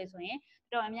သက်တာလုပ်တယ်ဆိုရင်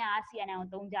တော်တော်များများ CNN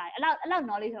ကိုသုံးကြတယ်အဲ့လောက်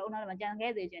knowledge ဆိုတော့ဦးနောက်မှာကြံ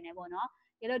ခဲ့စေချင်တယ်ပေါ့နော်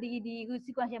ဒီလိုဒီ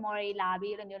sequential model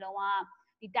တွေလာပြီးအဲ့လိုမျိုးလုံး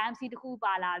ဝဒီ time series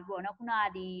တစ်ခုပါလာပြီပေါ့နော်ခုနက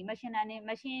ဒီ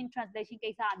machine translation ကိ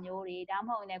စ္စမျိုးတွေဒါမှမ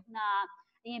ဟုတ်လည်းခု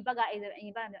နအရင်ဘက်ကအ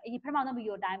ရင်ပထမဆုံး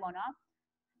video တိုင်းပေါ့နော်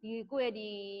ဒီကိုယ့်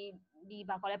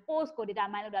ရဲ့ဒီဘာခေါ်လဲ post ကို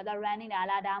determine လုပ်တာသူ run နေတာ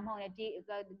လားဒါမှမဟုတ်လည်း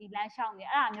ဒီ line ရှောက်နေ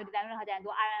အဲ့ဒါမျိုး determine လုပ်ခါကျရင်သူ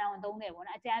iron ကိုသုံးတယ်ပေါ့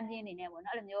နော်အကြမ်းပြ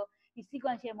င်းနေနေပေါ့နော်အဲ့လိုမျိုးဒီ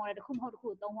sequential model တစ်ခုမဟုတ်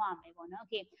တစ်ခုသုံးရမယ်ပေါ့နော်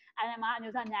okay အဲ့ဒါမှအ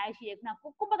မျိုးအစားအများကြီးရှိတယ်ခု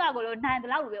နကိုဘက်ကကိုလို့နိုင်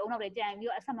တယ်လို့ပဲအုံနောက်တွေ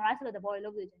ကြံပြီးတော့ summarize လုပ်တဲ့ body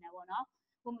လုပ်ပြနေ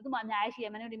တယ်ပေါ့နော်သူမှအများကြီးရှိတ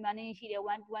ယ် manual demanding ရှိတယ်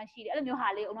one to one ရှိတယ်အဲ့လို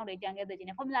မျိုးဟာလေးအုံနောက်တွေကြံ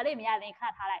ခဲ့စေချင်တယ် formula လေးမရရင်ခဏ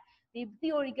ထားလိုက်ဒီ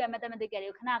theoretical mathematical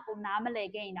တွေကိုခဏကိုနားမလည်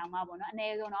ခဲ့ရင်တောင်မှပေါ့နော်အ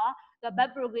နည်းဆုံးတော့ back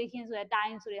progression ဆိုတဲ့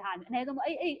time ဆိုတဲ့ဟာအန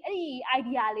ည်းဆုံးအဲ့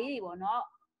idea လေးတွေပေါ့နော်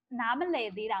နားမ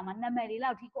လည်သေးတာမှနာမည်လေး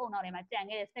လောက်ထိကိုအုံနောက်တွေမှာ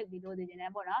ကြံခဲ့တဲ့ step ပြီးလို့သိချင်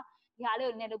တယ်ပေါ့နော်ဒီဟာလေး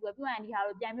ကိုန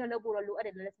ည်းလုပ်ပြီးပြန်ဒီဟာကိုပြန်ပြီးလုပ်ဖို့တော့လိုအပ်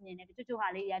တယ်လို့လည်းမြင်တယ်တချို့ဟာ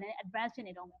လေးတွေကနည်း advance ဖြစ်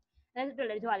နေတော့မယ်အဲ့ဒါ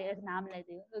လည်းတချို့ဟာလေးလည်းနားမလည်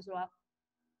သေးဘူးလို့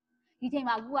ဆိုတော့ဒီချိန်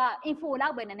မှာအခုက info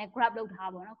လောက်ပဲနည်းနည်း grab လုပ်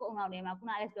ထားပါတော့ကိုအုံနောက်တွေမှာခု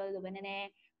နလည်းပြောလို့ပဲနည်းန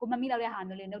ည်းကိုမမိလောက်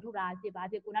တဲ့ဟာမျိုးလေးနှုတ်ထုတ်တာဖြစ်ပါ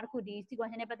ဖြစ်ကိုနောက်တစ်ခုဒီ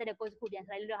sequence နဲ့ပတ်သက်တဲ့ course ခုပြန်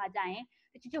slide လုပ်တဲ့ခါကျရင်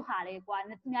တချို့ဟာလေးကွာ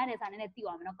သူများတဲ့စာနည်းန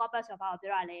ည်းသိအောင်မယ်နော် corpus ဆိုတာဘာကို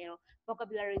ပြောရလဲတော့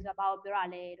vocabulary ဆိုတာဘာကိုပြော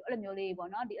ရလဲတော့အဲ့လိုမျိုး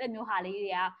လေးပေါ့နော်ဒီအဲ့လိုမျိုးဟာလေးတွေ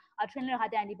က train လုပ်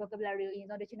တဲ့ခါကျရင်ဒီ vocabulary ကိုအ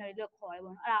ရင်ဆုံး dictionary လို့ခေါ်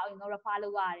တယ်ပေါ့နော်အဲ့ဒါအရင်ဆုံး refer လု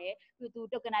ပ်ရတယ်သူ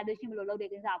tokenization ဘယ်လိုလုပ်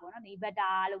တဲ့ကိစ္စပေါ့နော်ဒီ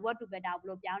better လို့ word to better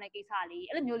ဘယ်လိုပြောင်းတဲ့ကိစ္စလေး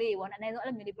အဲ့လိုမျိုးလေးပေါ့နော်အနည်းဆုံးအဲ့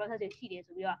လိုမျိုးလေး process တွေရှိ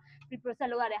တယ်ဆိုပြီးတော့ pre process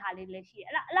လုပ်ရတဲ့ဟာလေးတွေလည်းရှိတယ်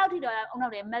အဲ့လောက်ထိတော့အုံနော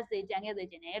က်တွေ message ကြံခဲ့စေ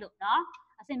ချင်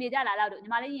တယ်လို့နော်အဆင်ပြေကြလားအဲ့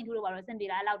လောက်တော့ညီမလေးရင်ထူးလို့ပါတော့အဆင်ပြေ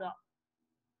လားအဲ့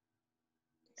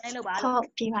လောက်တော့အဲ့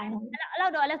လိုပါလို့ဟုတ်ပြီပါအဲ့လော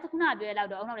က်တော့လည်းခုနပြောရ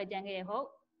လောက်တော့အုံနောက်တွေကြံခဲ့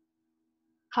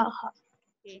ရဟုတ်โ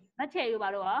อเคမချေရပါ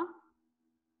တော့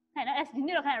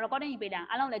ဟဲ့နော်ဒီနေ့တော့ခိုင်း recording ကြီး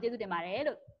ပေးတာအားလုံးလည်းကျေးဇူးတင်ပါ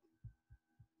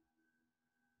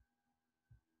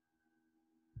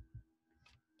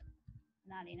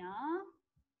တယ်လို့နားလေးနော်